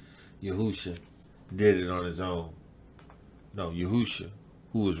 Yahusha did it on his own. No, Yahusha,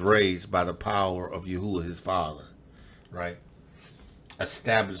 who was raised by the power of Yahuwah, his father, right,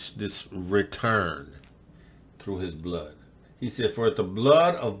 established this return through his blood. He said, for the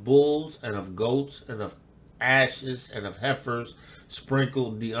blood of bulls and of goats and of ashes and of heifers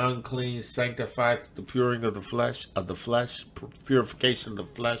sprinkled the unclean, sanctified the puring of the flesh, purification of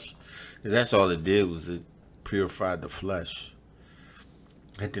the flesh. And that's all it did, was it purified the flesh.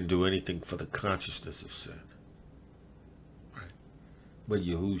 It didn't do anything for the consciousness of sin. Right? But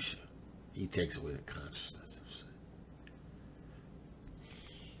Yahushua, he takes away the consciousness of sin.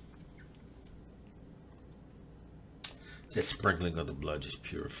 The sprinkling of the blood just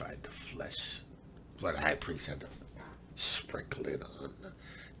purified the flesh. Blood high priest had to sprinkle it on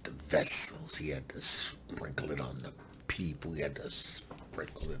the vessels. He had to sprinkle it on the people. He had to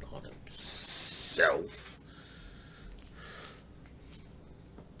sprinkle it on himself.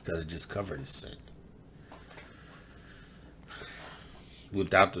 Because it just covered his sin.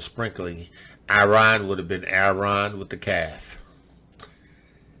 Without the sprinkling, Aaron would have been Aaron with the calf.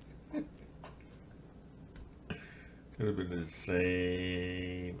 It would have been the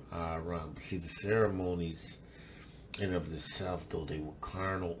same Aaron. See, the ceremonies in of themselves, though they were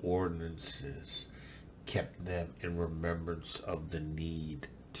carnal ordinances, kept them in remembrance of the need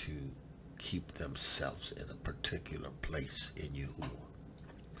to keep themselves in a particular place in Yahuwah.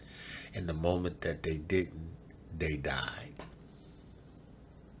 And the moment that they didn't, they died.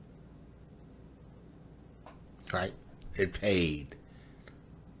 Right? It paid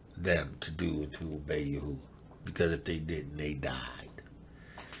them to do and to obey Yahuwah. Because if they didn't, they died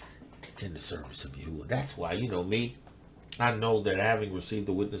in the service of Yahuwah. That's why, you know me, I know that having received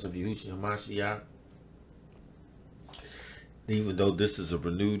the witness of Yahushua Mashiach, even though this is a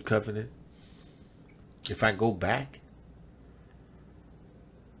renewed covenant, if I go back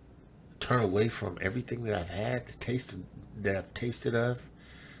turn away from everything that I've had, that I've tasted of,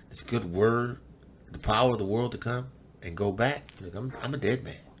 this good word, the power of the world to come, and go back? Look, I'm a dead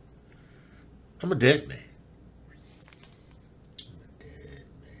man. I'm a dead man. I'm a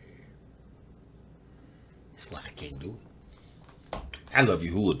dead man. That's why I can't do it. I love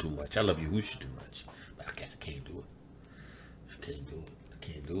Yahuah too much. I love HUSHA too much. But I can't do it. I can't do it. I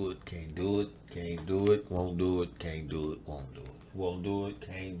can't do it. Can't do it. Can't do it. Won't do it. Can't do it. Won't do it. Won't do it.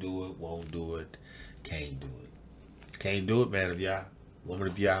 Can't do it. Won't do it. Can't do it. Can't do it, man of Yah. Woman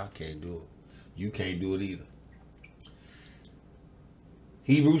of Yah. Can't do it. You can't do it either.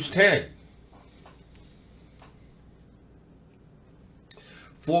 Hebrews 10.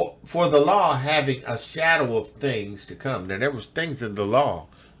 For the law having a shadow of things to come. Now, there was things in the law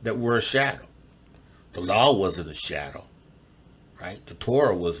that were a shadow. The law wasn't a shadow, right? The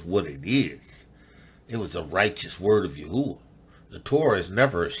Torah was what it is. It was a righteous word of Yahuah. The Torah is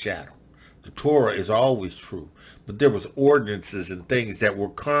never a shadow. The Torah is always true. But there was ordinances and things that were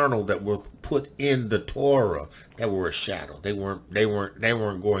carnal that were put in the Torah that were a shadow. They weren't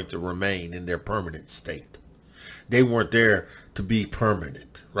going to remain in their permanent state. They weren't there to be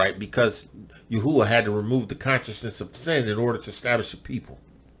permanent, right? Because Yahuah had to remove the consciousness of sin in order to establish a people.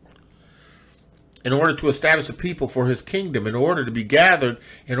 In order to establish a people for his kingdom, in order to be gathered,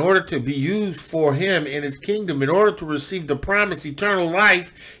 in order to be used for him in his kingdom, in order to receive the promised eternal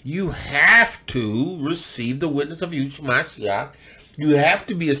life, you have to receive the witness of Yahushua. You have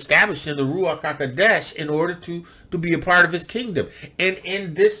to be established in the Ruach HaKodesh in order to be a part of his kingdom. And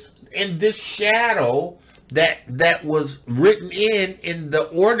in this shadow that was written in the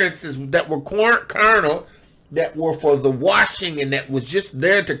ordinances that were carnal, that were for the washing and that was just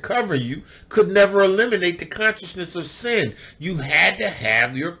there to cover you, could never eliminate the consciousness of sin. You had to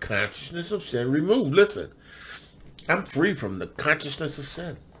have your consciousness of sin removed. Listen, I'm free from the consciousness of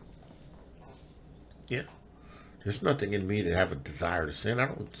sin. Yeah. There's nothing in me to have a desire to sin. I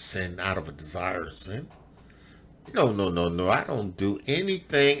don't sin out of a desire to sin. No. I don't do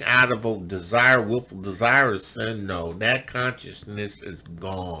anything out of a desire, willful desire to sin. No, that consciousness is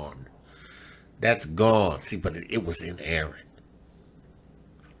gone. That's gone. See, but it was in Aaron.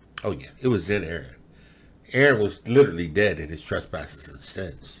 Oh, yeah, it was in Aaron. Aaron was literally dead in his trespasses and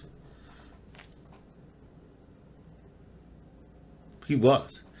sins. He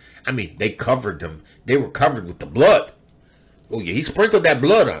was. I mean, they covered them. They were covered with the blood. Oh, yeah, he sprinkled that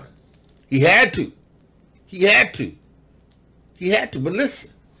blood on them. He had to. He had to. He had to. But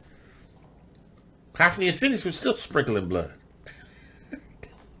listen, Hophni and Phoenix were still sprinkling blood.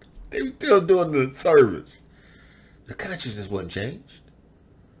 They were still doing the service. Their consciousness wasn't changed.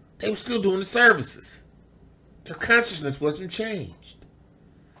 They were still doing the services. Their consciousness wasn't changed.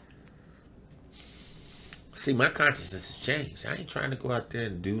 See, my consciousness has changed. I ain't trying to go out there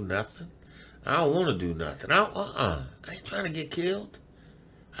and do nothing. I don't want to do nothing. I ain't trying to get killed.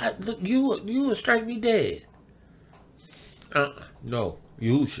 Look, you will strike me dead. No.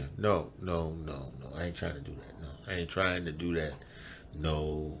 HUSHA. No. I ain't trying to do that. No. I ain't trying to do that.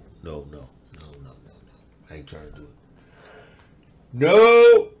 No. I ain't trying to do it.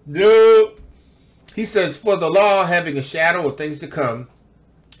 No. He says, for the law having a shadow of things to come,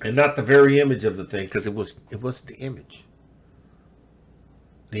 and not the very image of the thing, because it was the image.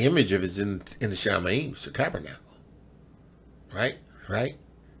 The image of it is in the SHEMU'EL, the tabernacle. Right?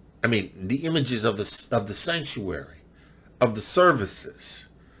 I mean, the images of the sanctuary, of the services,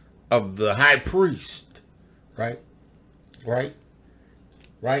 of the high priest. Right?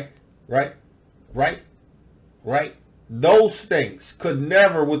 Those things could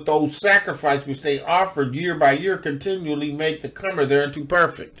never, with those sacrifices which they offered year by year, continually make the comer thereunto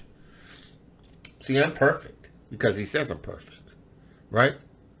perfect. See, I'm perfect because he says I'm perfect, right?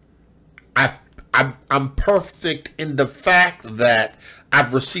 I'm perfect in the fact that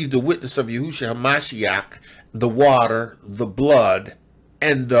I've received the witness of Yahushua HaMashiach, the water, the blood,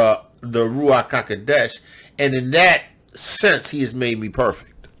 and the Ruach HaKodesh, and in that sense, he has made me perfect.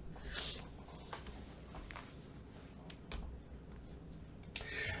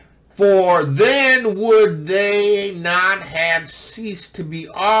 For then would they not have ceased to be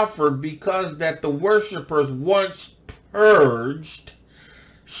offered, because that the worshippers once purged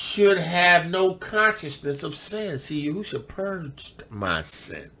should have no consciousness of sin. See, Yahushua purged my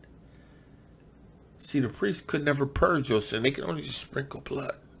sin. See, the priest could never purge your sin. They could only just sprinkle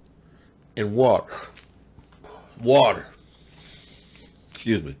blood and water.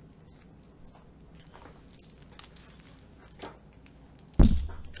 Excuse me.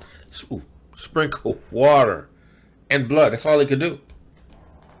 Sprinkle water and blood. That's all they could do.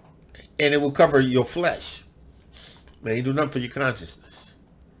 And it will cover your flesh. Man, you do nothing for your consciousness.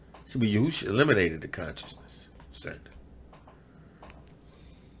 See, but Yahushua eliminated the consciousness of sin.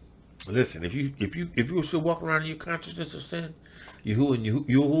 Listen, if you were still walking around in your consciousness of sin, Yahuah and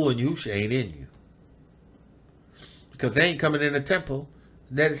Yahushua ain't in you. Because they ain't coming in a temple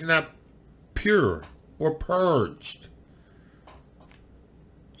that is not pure or purged.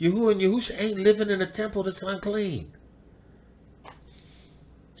 Yahuah and Yahushua ain't living in a temple that's unclean.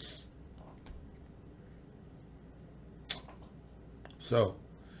 So,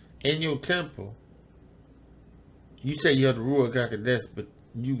 in your temple, you say you're the Ruach HaKodesh, but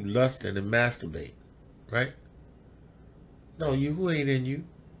you lusting and masturbate, right? No, Yahuah ain't in you.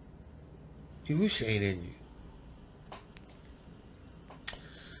 Yahushua ain't in you.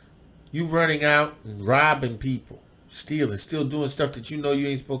 You running out and robbing people, stealing, still doing stuff that you know you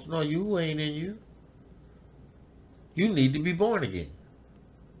ain't supposed to. No, Yahuah ain't in you. You need to be born again.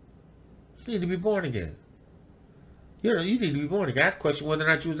 You need to be born again. You know, you need to be born again. I question whether or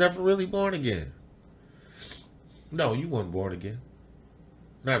not you was ever really born again. No, you weren't born again.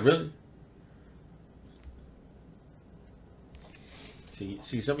 Not really.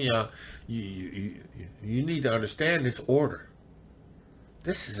 See, some of y'all, you need to understand this order.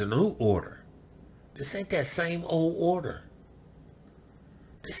 This is a new order. This ain't that same old order.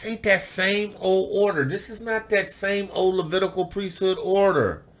 This ain't that same old order. This is not that same old Levitical priesthood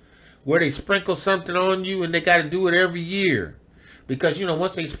order where they sprinkle something on you and they got to do it every year. Because, you know,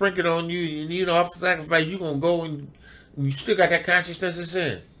 once they sprinkle it on you, you know, after sacrifice, you're going to go and you still got that consciousness of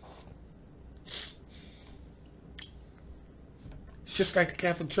sin. It's just like the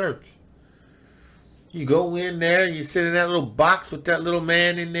Catholic Church. You go in there, you sit in that little box with that little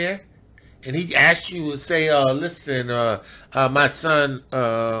man in there, and he asks you and say, listen, my son,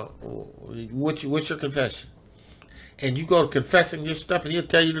 what's your confession? And you go confessing your stuff, and he'll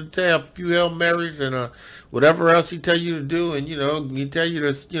tell you to tell a few Hail Marys and whatever else he tell you to do, and, you know, he tell you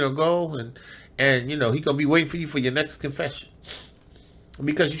to, you know, go, and you know, he going to be waiting for you for your next confession.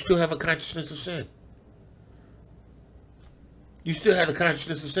 Because you still have a consciousness of sin. You still have the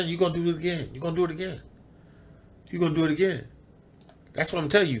consciousness of sin. You're going to do it again. You're going to do it again. You're going to do it again. That's what I'm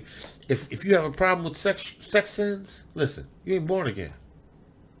telling you. If you have a problem with sex sins, listen, you ain't born again.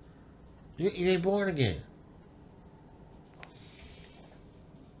 You ain't born again.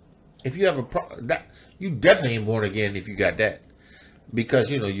 If you have a problem, you definitely ain't born again if you got that. Because,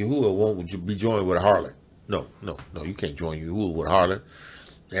 you know, Yahuah won't be joined with a harlot. No, you can't join Yahuah with a harlot.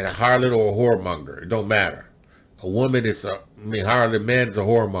 And a harlot or a whoremonger, it don't matter. A woman is harlot, man is a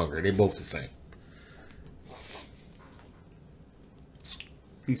whoremonger. They both the same.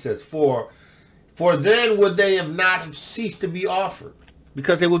 He says, for then would they have not have ceased to be offered,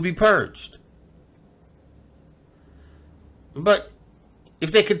 because they would be purged. But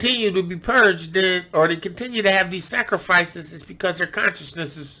if they continue to be purged, then, or they continue to have these sacrifices, it's because their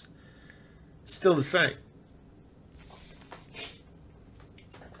consciousness is still the same.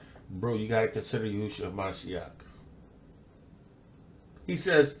 Bro, you got to consider Yahushua Mashiach. He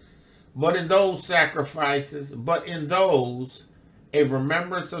says, but in those sacrifices, a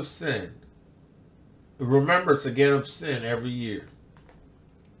remembrance of sin. A remembrance again of sin every year.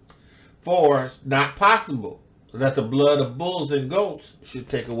 For it's not possible that the blood of bulls and goats should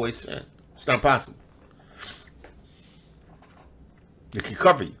take away sin. It's not possible. It can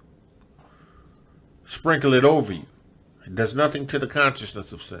cover you. Sprinkle it over you. It does nothing to the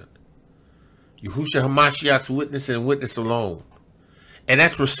consciousness of sin. Yahushua HaMashiach's witness and witness alone. And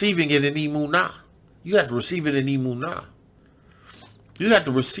that's receiving it in Emunah. You have to receive it in Emunah. You have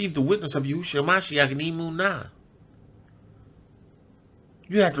to receive the witness of Yahushua HaMashiach in Emunah.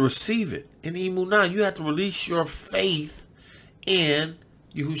 You have to receive it in Emunah. You have to release your faith in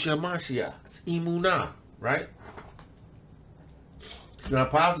Yahushua HaMashiach's Emunah, right? It's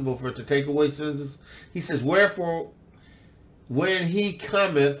not possible for it to take away sins. He says, wherefore, when he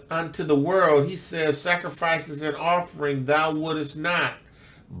cometh unto the world, he says, sacrifices and offering thou wouldest not,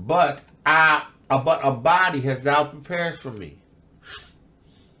 but a body hast thou prepared for me.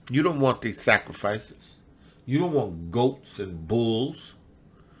 You don't want these sacrifices. You don't want goats and bulls,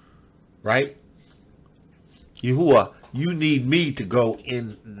 right? Yahuah, you need me to go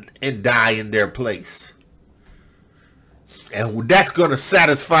in and die in their place. And that's going to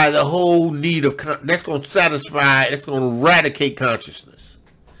satisfy the whole need of, that's going to eradicate consciousness.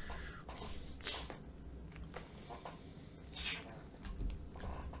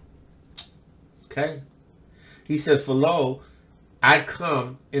 Okay? He says, for lo, I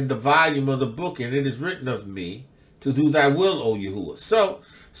come in the volume of the book, and it is written of me to do thy will, O Yahuah. So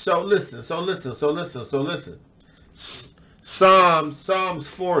listen. Psalms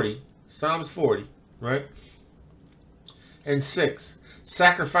 40, right? And 6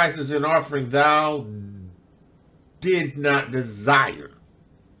 Sacrifices and offering thou did not desire.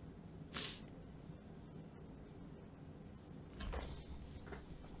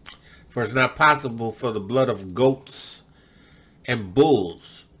 For it's not possible for the blood of goats and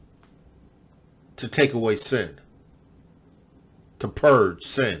bulls to take away sin, to purge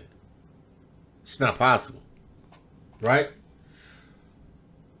sin. It's not possible, right?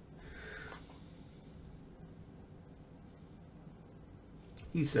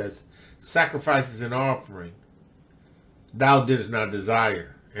 He says, sacrifices and offering thou didst not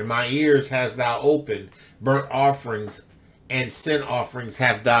desire, and my ears hast thou opened, burnt offerings and sin offerings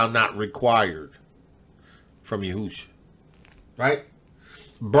have thou not required. From Yahushua, right?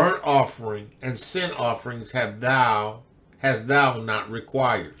 Burnt offering and sin offerings hast thou not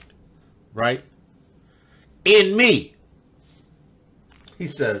required, right? In me, he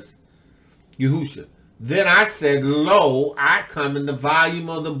says, Yahushua, then I said, lo, I come in the volume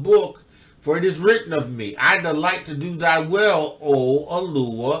of the book, for it is written of me, I delight to do thy will, O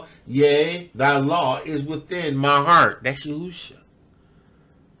Eliy, yea, thy law is within my heart. That's Yahushua.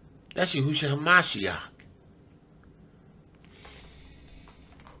 That's Yahushua HaMashiach.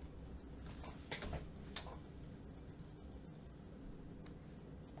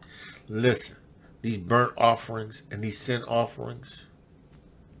 Listen, these burnt offerings and these sin offerings,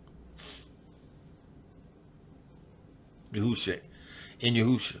 Yahushua, in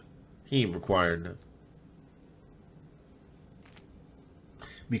Yahushua, he ain't requiring them.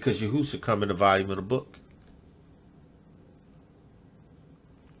 Because Yahushua come in the volume of the book.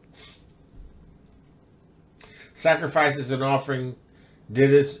 Sacrifices and offering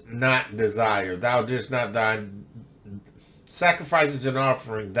didst not desire. Thou didst not thy sacrifices and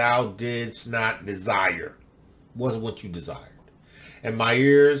offering thou didst not desire. Wasn't what you desired. And my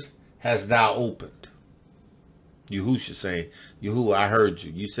ears hast thou opened. Yahushua saying, Yahuwah, I heard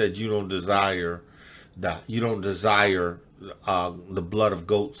you. You said you don't desire the blood of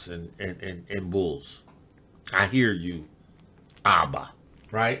goats and bulls. I hear you, Abba,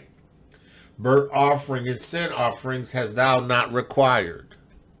 right? Burnt offering and sin offerings have thou not required,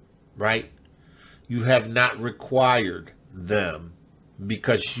 right? You have not required them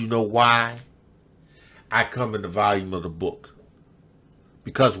because you know why? I come in the volume of the book.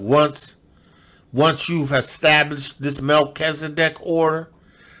 Because once you've established this Melchizedek order,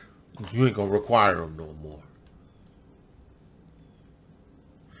 you ain't going to require them no more.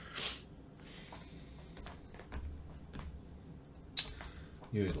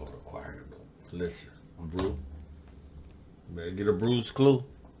 You ain't going to require them no more. Listen, Brew, you better get a bruised clue.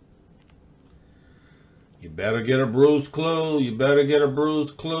 You better get a bruised clue. You better get a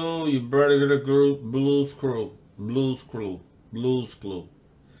bruised clue. You better get a blues clue. Blues clue. Blues clue.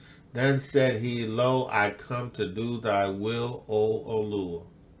 Then said he, lo, I come to do thy will, O Eliy.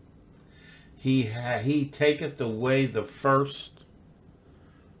 He taketh away the first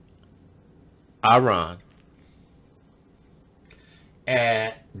Aaron,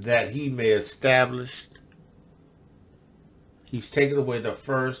 that he may establish. He's taken away the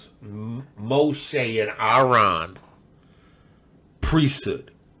first Moshe and Aaron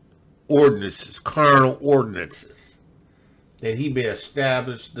priesthood, ordinances, carnal ordinances, that he may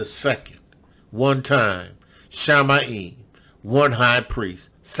establish the second, one time, SHEMU'EL, one high priest,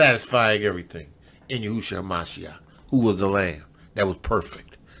 satisfying everything in Yahushua HaMashiach, who was the Lamb that was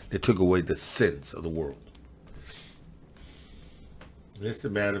perfect, that took away the sins of the world.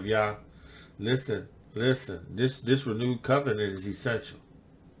 Listen, man of Yah, listen, this renewed covenant is essential,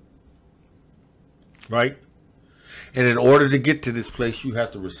 right? And in order to get to this place, you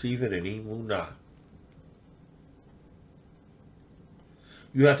have to receive it in Emunah.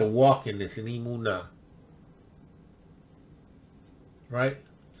 You have to walk in this in Emunah, right?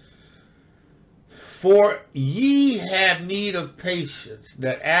 For ye have need of patience,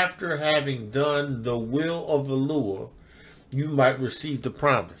 that after having done the will of the Lord, you might receive the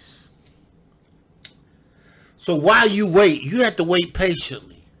promise. So while you wait, you have to wait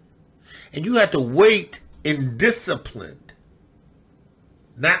patiently. And you have to wait in discipline,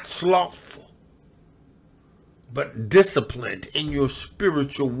 not slothful, but disciplined in your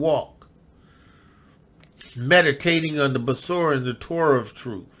spiritual walk. Meditating on the Basura and the Torah of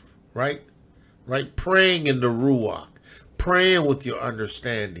truth, right? Right? Praying in the Ruach, praying with your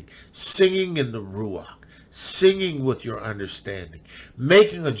understanding, singing in the Ruach, singing with your understanding,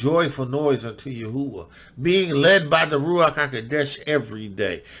 making a joyful noise unto Yahuwah, being led by the Ruach HaKodesh every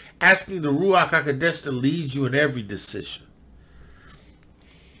day, asking the Ruach HaKodesh to lead you in every decision.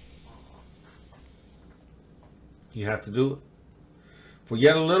 You have to do it. For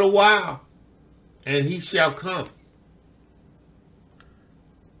yet a little while, and he shall come.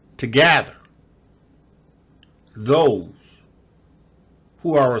 to gather those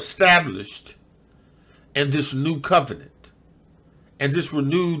who are established in this new covenant and this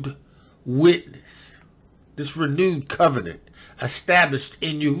renewed witness, this renewed covenant established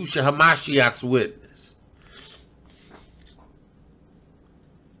in Yahushua HaMashiach's witness,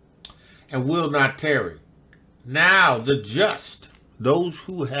 and will not tarry. Now the just, those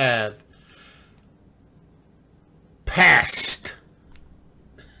who have passed,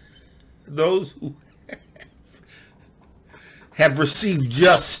 those who have received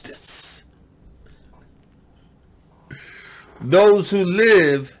justice, those who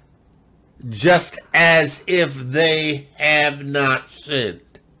live just as if they have not sinned,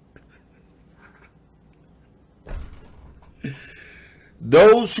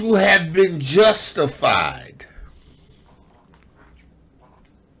 those who have been justified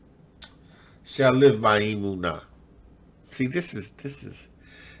shall live by emunah. See, this is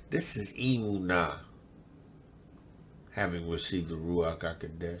emunah, having received the Ruach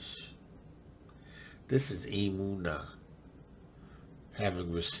HaKodesh. This is emunah,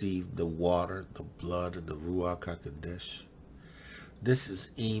 having received the water, the blood, and the Ruach HaKodesh. This is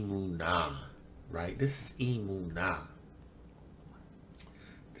emunah, right? This is emunah.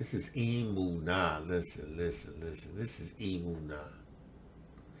 This is emunah. Listen. This is emunah.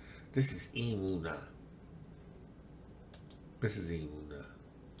 This is emunah. This is emunah.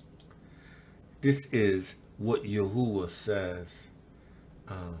 This is what Yahuah says,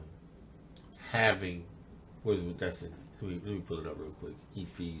 having, what is it, that's it. Let me pull it up real quick.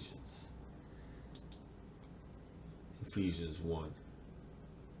 Ephesians 1.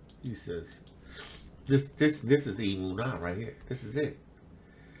 He says, this is emunah right here. This is it.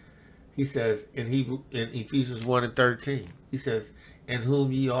 He says in Ephesians 1 and 13, he says, in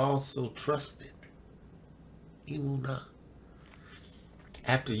whom ye also trusted. Emunah.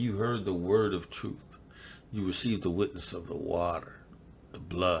 After you heard the word of truth, you received the witness of the water, the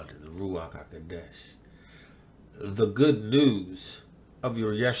blood, and the Ruach HaKodesh. The good news of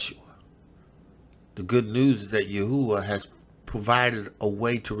your Yeshua. The good news is that Yahuah has provided a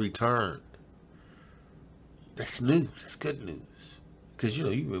way to return. That's news. That's good news. Because, you know,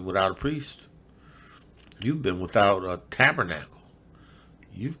 you've been without a priest. You've been without a tabernacle.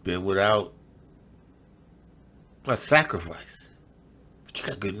 You've been without a sacrifice. But you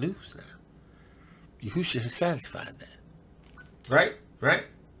got good news now. Yahushua has satisfied that. Right? Right?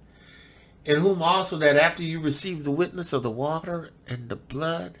 In whom also that after you received the witness of the water and the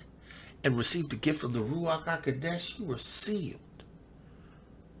blood and received the gift of the Ruach HaKodesh, you were sealed.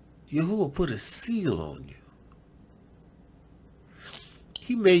 Yahuah put a seal on you.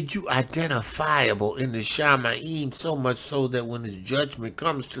 He made you identifiable in the Shemu'elim, so much so that when his judgment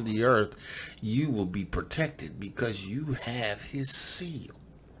comes to the earth, you will be protected because you have his seal.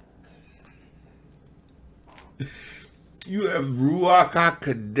 You have Ruach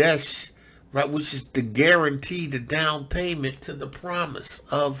HaKodesh, right, which is the guarantee, the down payment to the promise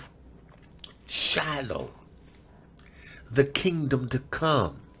of Shiyloh, the kingdom to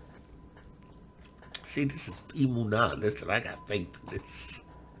come. See, this is emunah. Listen, I got faith in this.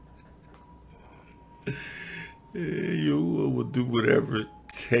 Yahuah will do whatever it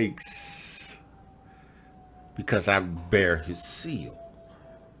takes because I bear his seal.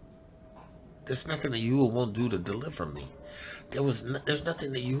 There's nothing that Yahuah won't do to deliver me. There's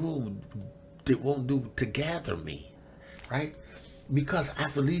nothing that Yahuah won't do to gather me, right? Because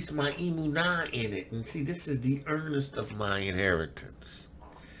I've released my emunah in it. And see, this is the earnest of my inheritance.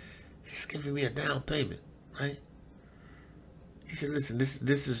 He's giving me a down payment, right? He said, listen, this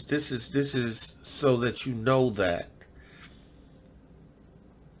is so that you know that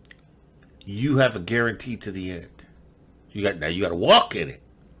you have a guarantee to the end. You got to walk in it.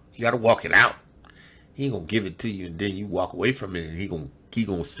 You got to walk it out. He ain't gonna give it to you and then you walk away from it and he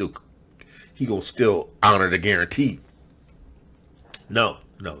gonna still honor the guarantee. No.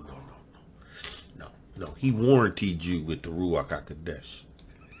 He warranted you with the Ruach HaKodesh.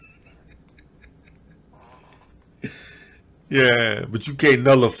 Yeah, but you can't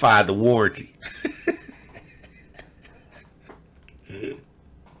nullify the warranty.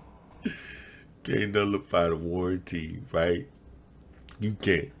 Can't nullify the warranty, right? You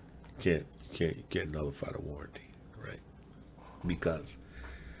can't nullify the warranty, right? Because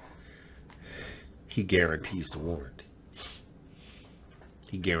he guarantees the warranty.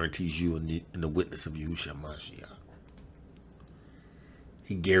 He guarantees you in the witness of Yahushua Mashiach.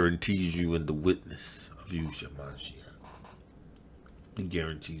 He guarantees you in the witness of Yahushua Mashiach. He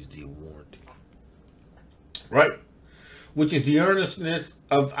guarantees the warranty. Right? Which is the earnestness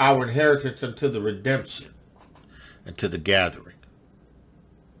of our inheritance unto the redemption and to the gathering.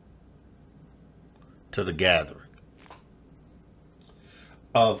 to the gathering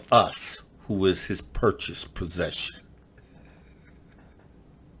of us, who is his purchased possession.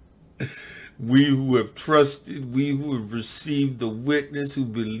 We who have trusted, we who have received the witness, who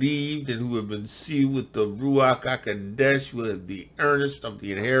believed, and who have been sealed with the Ruach HaKodesh, who have the earnest of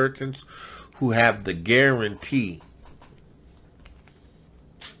the inheritance, who have the guarantee.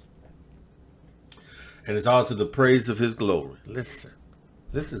 And it's all to the praise of his glory. Listen,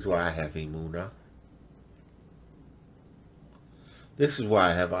 this is why I have emunah. This is why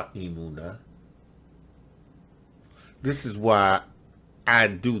I have emunah. This is why I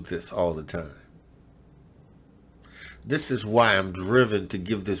do this all the time. This is why I'm driven to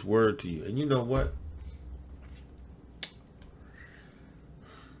give this word to you. And you know what?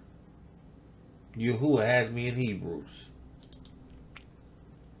 Yahuah has me in Hebrews.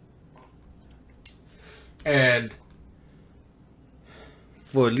 And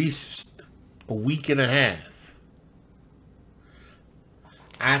for at least a week and a half,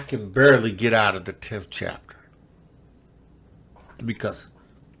 I can barely get out of the 10th chapter. Because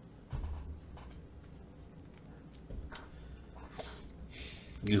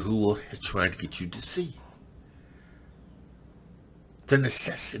Yahuah is trying to get you to see the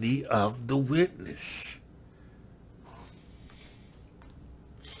necessity of the witness.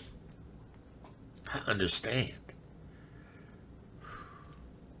 I understand.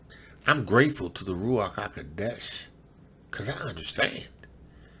 I'm grateful to the Ruach HaKodesh because I understand.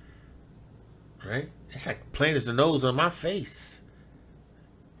 Right? It's like plain as the nose on my face.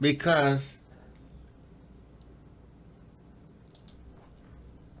 Because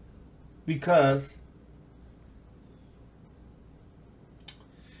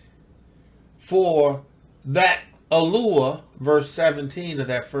for that Elohiym, verse 17 of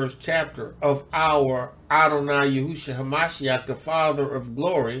that first chapter, of our Adonai Yahushua HaMashiach, the Father of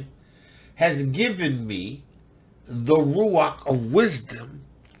glory, has given me the Ruach of wisdom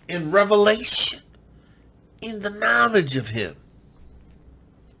in revelation, in the knowledge of him.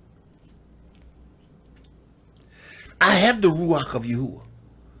 I have the Ruach of Yahuah.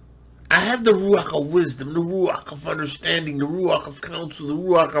 I have the Ruach of wisdom, the Ruach of understanding, the Ruach of counsel, the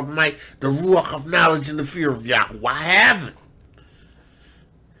Ruach of might, the Ruach of knowledge and the fear of Yahuah. I have it.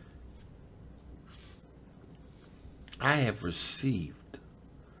 I have received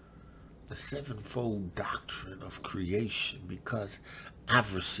the sevenfold doctrine of creation because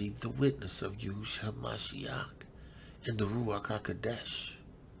I've received the witness of Yahushua HaMashiach and the Ruach HaKodesh.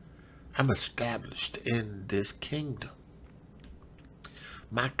 I'm established in this kingdom.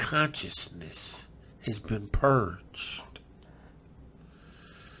 My consciousness has been purged.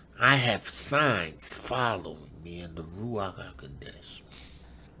 I have signs following me in the Ruach HaKodesh.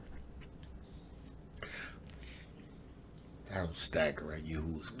 I don't stagger at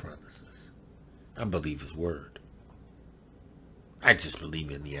Yahuwah's promises. I believe his word. I just believe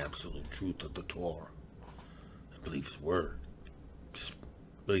in the absolute truth of the Torah. I believe his word. Just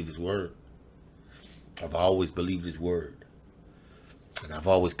believe his word. I've always believed his word. And I've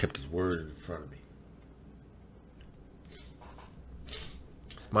always kept his word in front of me.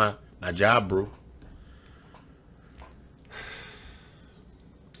 It's my job, bro.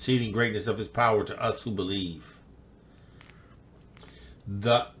 Exceeding greatness of his power to us who believe.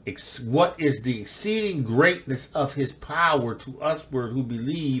 What is the exceeding greatness of his power to us who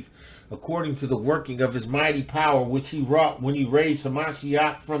believe, according to the working of his mighty power, which he wrought when he raised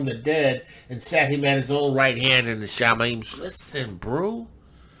Hamashiach from the dead and sat him at his own right hand in the Shamaim. Listen, bro.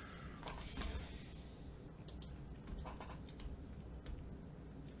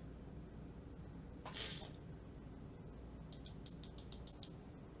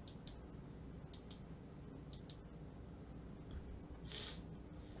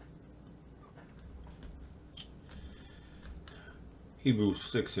 Hebrews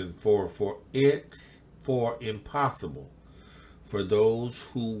 6:4, for impossible for those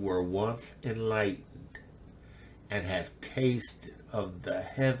who were once enlightened and have tasted of the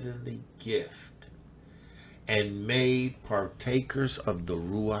heavenly gift and made partakers of the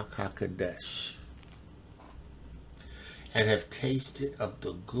Ruach HaKodesh and have tasted of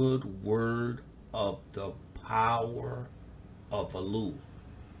the good word of the power of Eliy.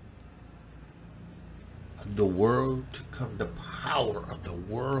 The world to come, the power of the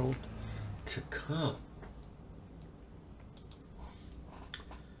world to come.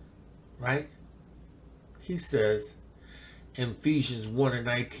 Right? He says in Ephesians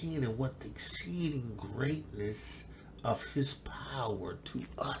 1:19, and what the exceeding greatness of his power to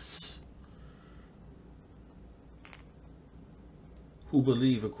us who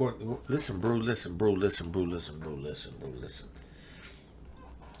believe according. Listen, bro, listen, bro, listen, bro, listen, bro, listen, bro, listen.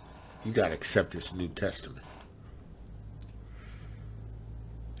 You got to accept this New Testament.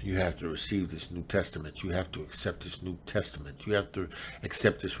 You have to receive this New Testament. You have to accept this New Testament. You have to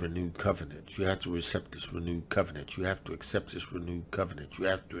accept this renewed covenant. You have to accept this renewed covenant. You have to accept this renewed covenant. You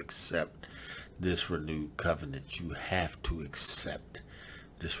have to accept this renewed covenant. You have to accept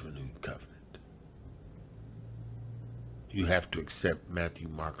this renewed covenant. You have to accept Matthew,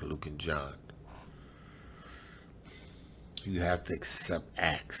 Mark, Luke, and John. You have to accept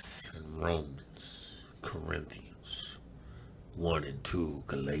Acts and Romans, Corinthians 1 and 2,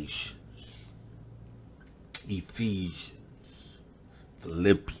 Galatians, Ephesians,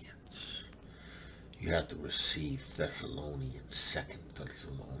 Philippians. You have to receive Thessalonians, 2nd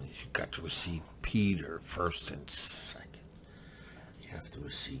Thessalonians. You got to receive Peter, 1st and 2nd. You have to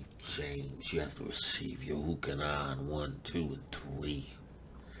receive James. You have to receive Yahuah 1, 2, and 3.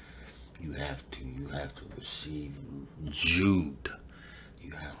 You have to receive Jude.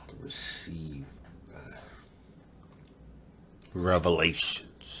 You have to receive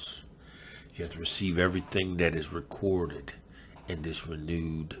Revelations. You have to receive everything that is recorded in this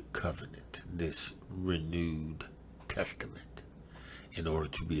renewed covenant, this renewed testament, in order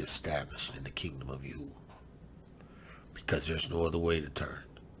to be established in the kingdom of Yahuah. Because there's no other way to turn.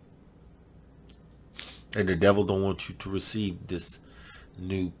 And the devil don't want you to receive this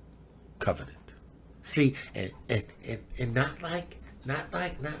new covenant. See, and not like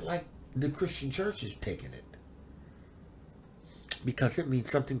the Christian church is taking it. Because it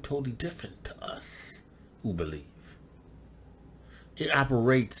means something totally different to us who believe. It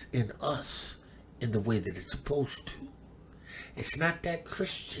operates in us in the way that it's supposed to. It's not that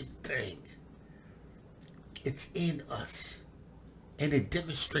Christian thing. It's in us. And it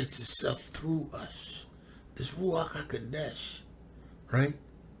demonstrates itself through us. This Ruach HaKodesh, right?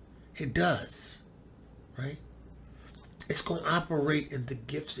 It does, right? It's going to operate in the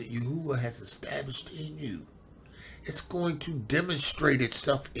gifts that Yahuah has established in you. It's going to demonstrate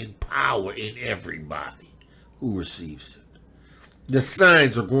itself in power in everybody who receives it. The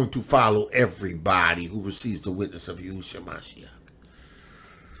signs are going to follow everybody who receives the witness of Yahushua Mashiach.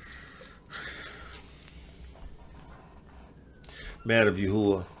 Man of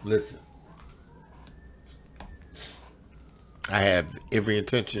Yahuah, listen. I have every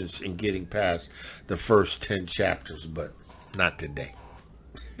intentions in getting past the first 10 chapters, but not today.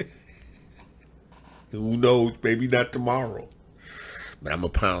 Who knows? Maybe not tomorrow. But I'm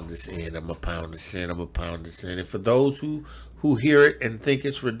going to pound this in. I'm going to pound this in. I'm going to pound this in. And for those who hear it and think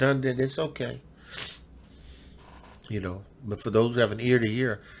it's redundant, it's okay. You know, but for those who have an ear to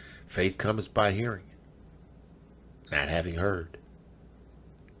hear, faith comes by hearing, not having heard.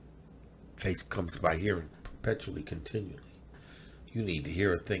 Faith comes by hearing perpetually, continually. You need to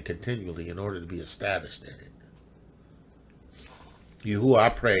hear a thing continually in order to be established in it. Yahuah, I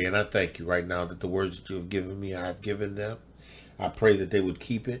pray and I thank you right now that the words that you have given me, I have given them. I pray that they would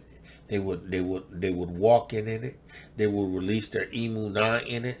keep it. They would walk in it. They would release their emunah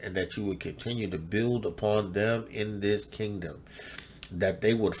in it, and that you would continue to build upon them in this kingdom. That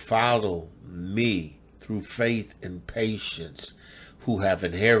they would follow me through faith and patience, who have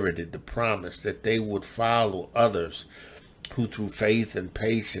inherited the promise. That they would follow others who through faith and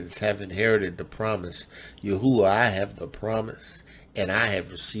patience have inherited the promise. Yahuah, I have the promise, and I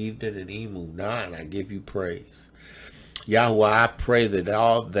have received it in emunah, and I give you praise. Yahuah, I pray that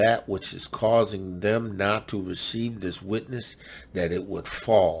all that which is causing them not to receive this witness, that it would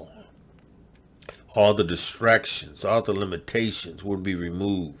fall. All the distractions, all the limitations would be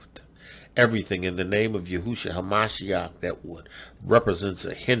removed. Everything in the name of Yahushua HaMashiach that would represents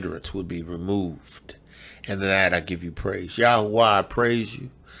a hindrance would be removed. And that I give you praise. Yahuah, I praise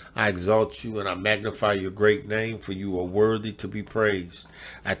you. I exalt you and I magnify your great name, for you are worthy to be praised.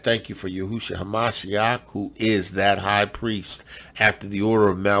 I thank you for Yahushua HaMashiach, who is that high priest after the order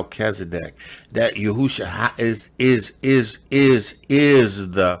of Melchizedek. That Yahushua is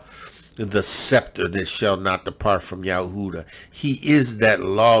the scepter that shall not depart from Yahudah. He is that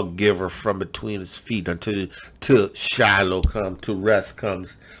lawgiver from between his feet until Shiyloh comes, to rest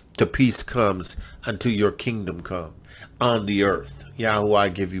comes, to peace comes, until your kingdom come on the earth. Yahuah, I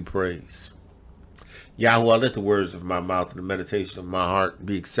give you praise. Yahuah, let the words of my mouth and the meditation of my heart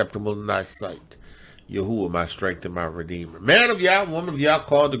be acceptable in thy sight. Yahuah, my strength and my redeemer. Man of Yah, woman of Yah,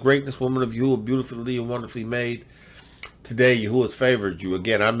 called to greatness, woman of Yahuah, beautifully and wonderfully made. Today, Yahuah has favored you.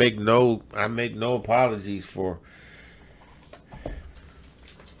 Again, I make no apologies for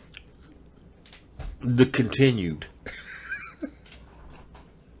the continued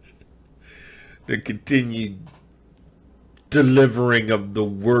delivering of the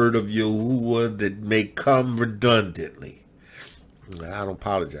word of Yahuah that may come redundantly. I don't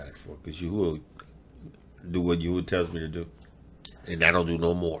apologize for it, because Yahuah do what Yahuah tells me to do. And I don't do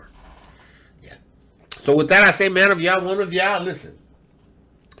no more. Yeah. So with that, I say, man of Yah, woman of Yah, listen.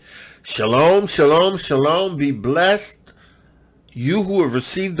 Shalom, shalom, shalom. Be blessed. You who have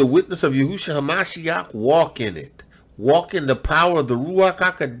received the witness of Yahushua HaMashiach, walk in it. Walk in the power of the Ruach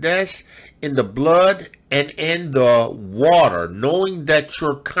HaKodesh, in the blood and in the water, knowing that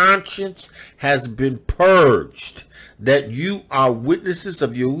your conscience has been purged, that you are witnesses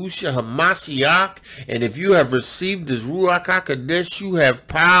of Yahushua HaMashiach, and if you have received this Ruach HaKodesh, you have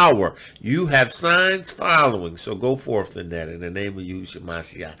power. You have signs following. So go forth in that, in the name of Yahushua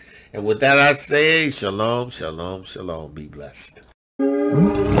HaMashiach. And with that I say, shalom, shalom, shalom. Be blessed.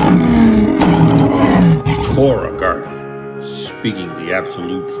 Torah Garden, speaking the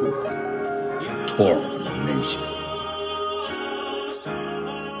absolute truth. Torah Nation.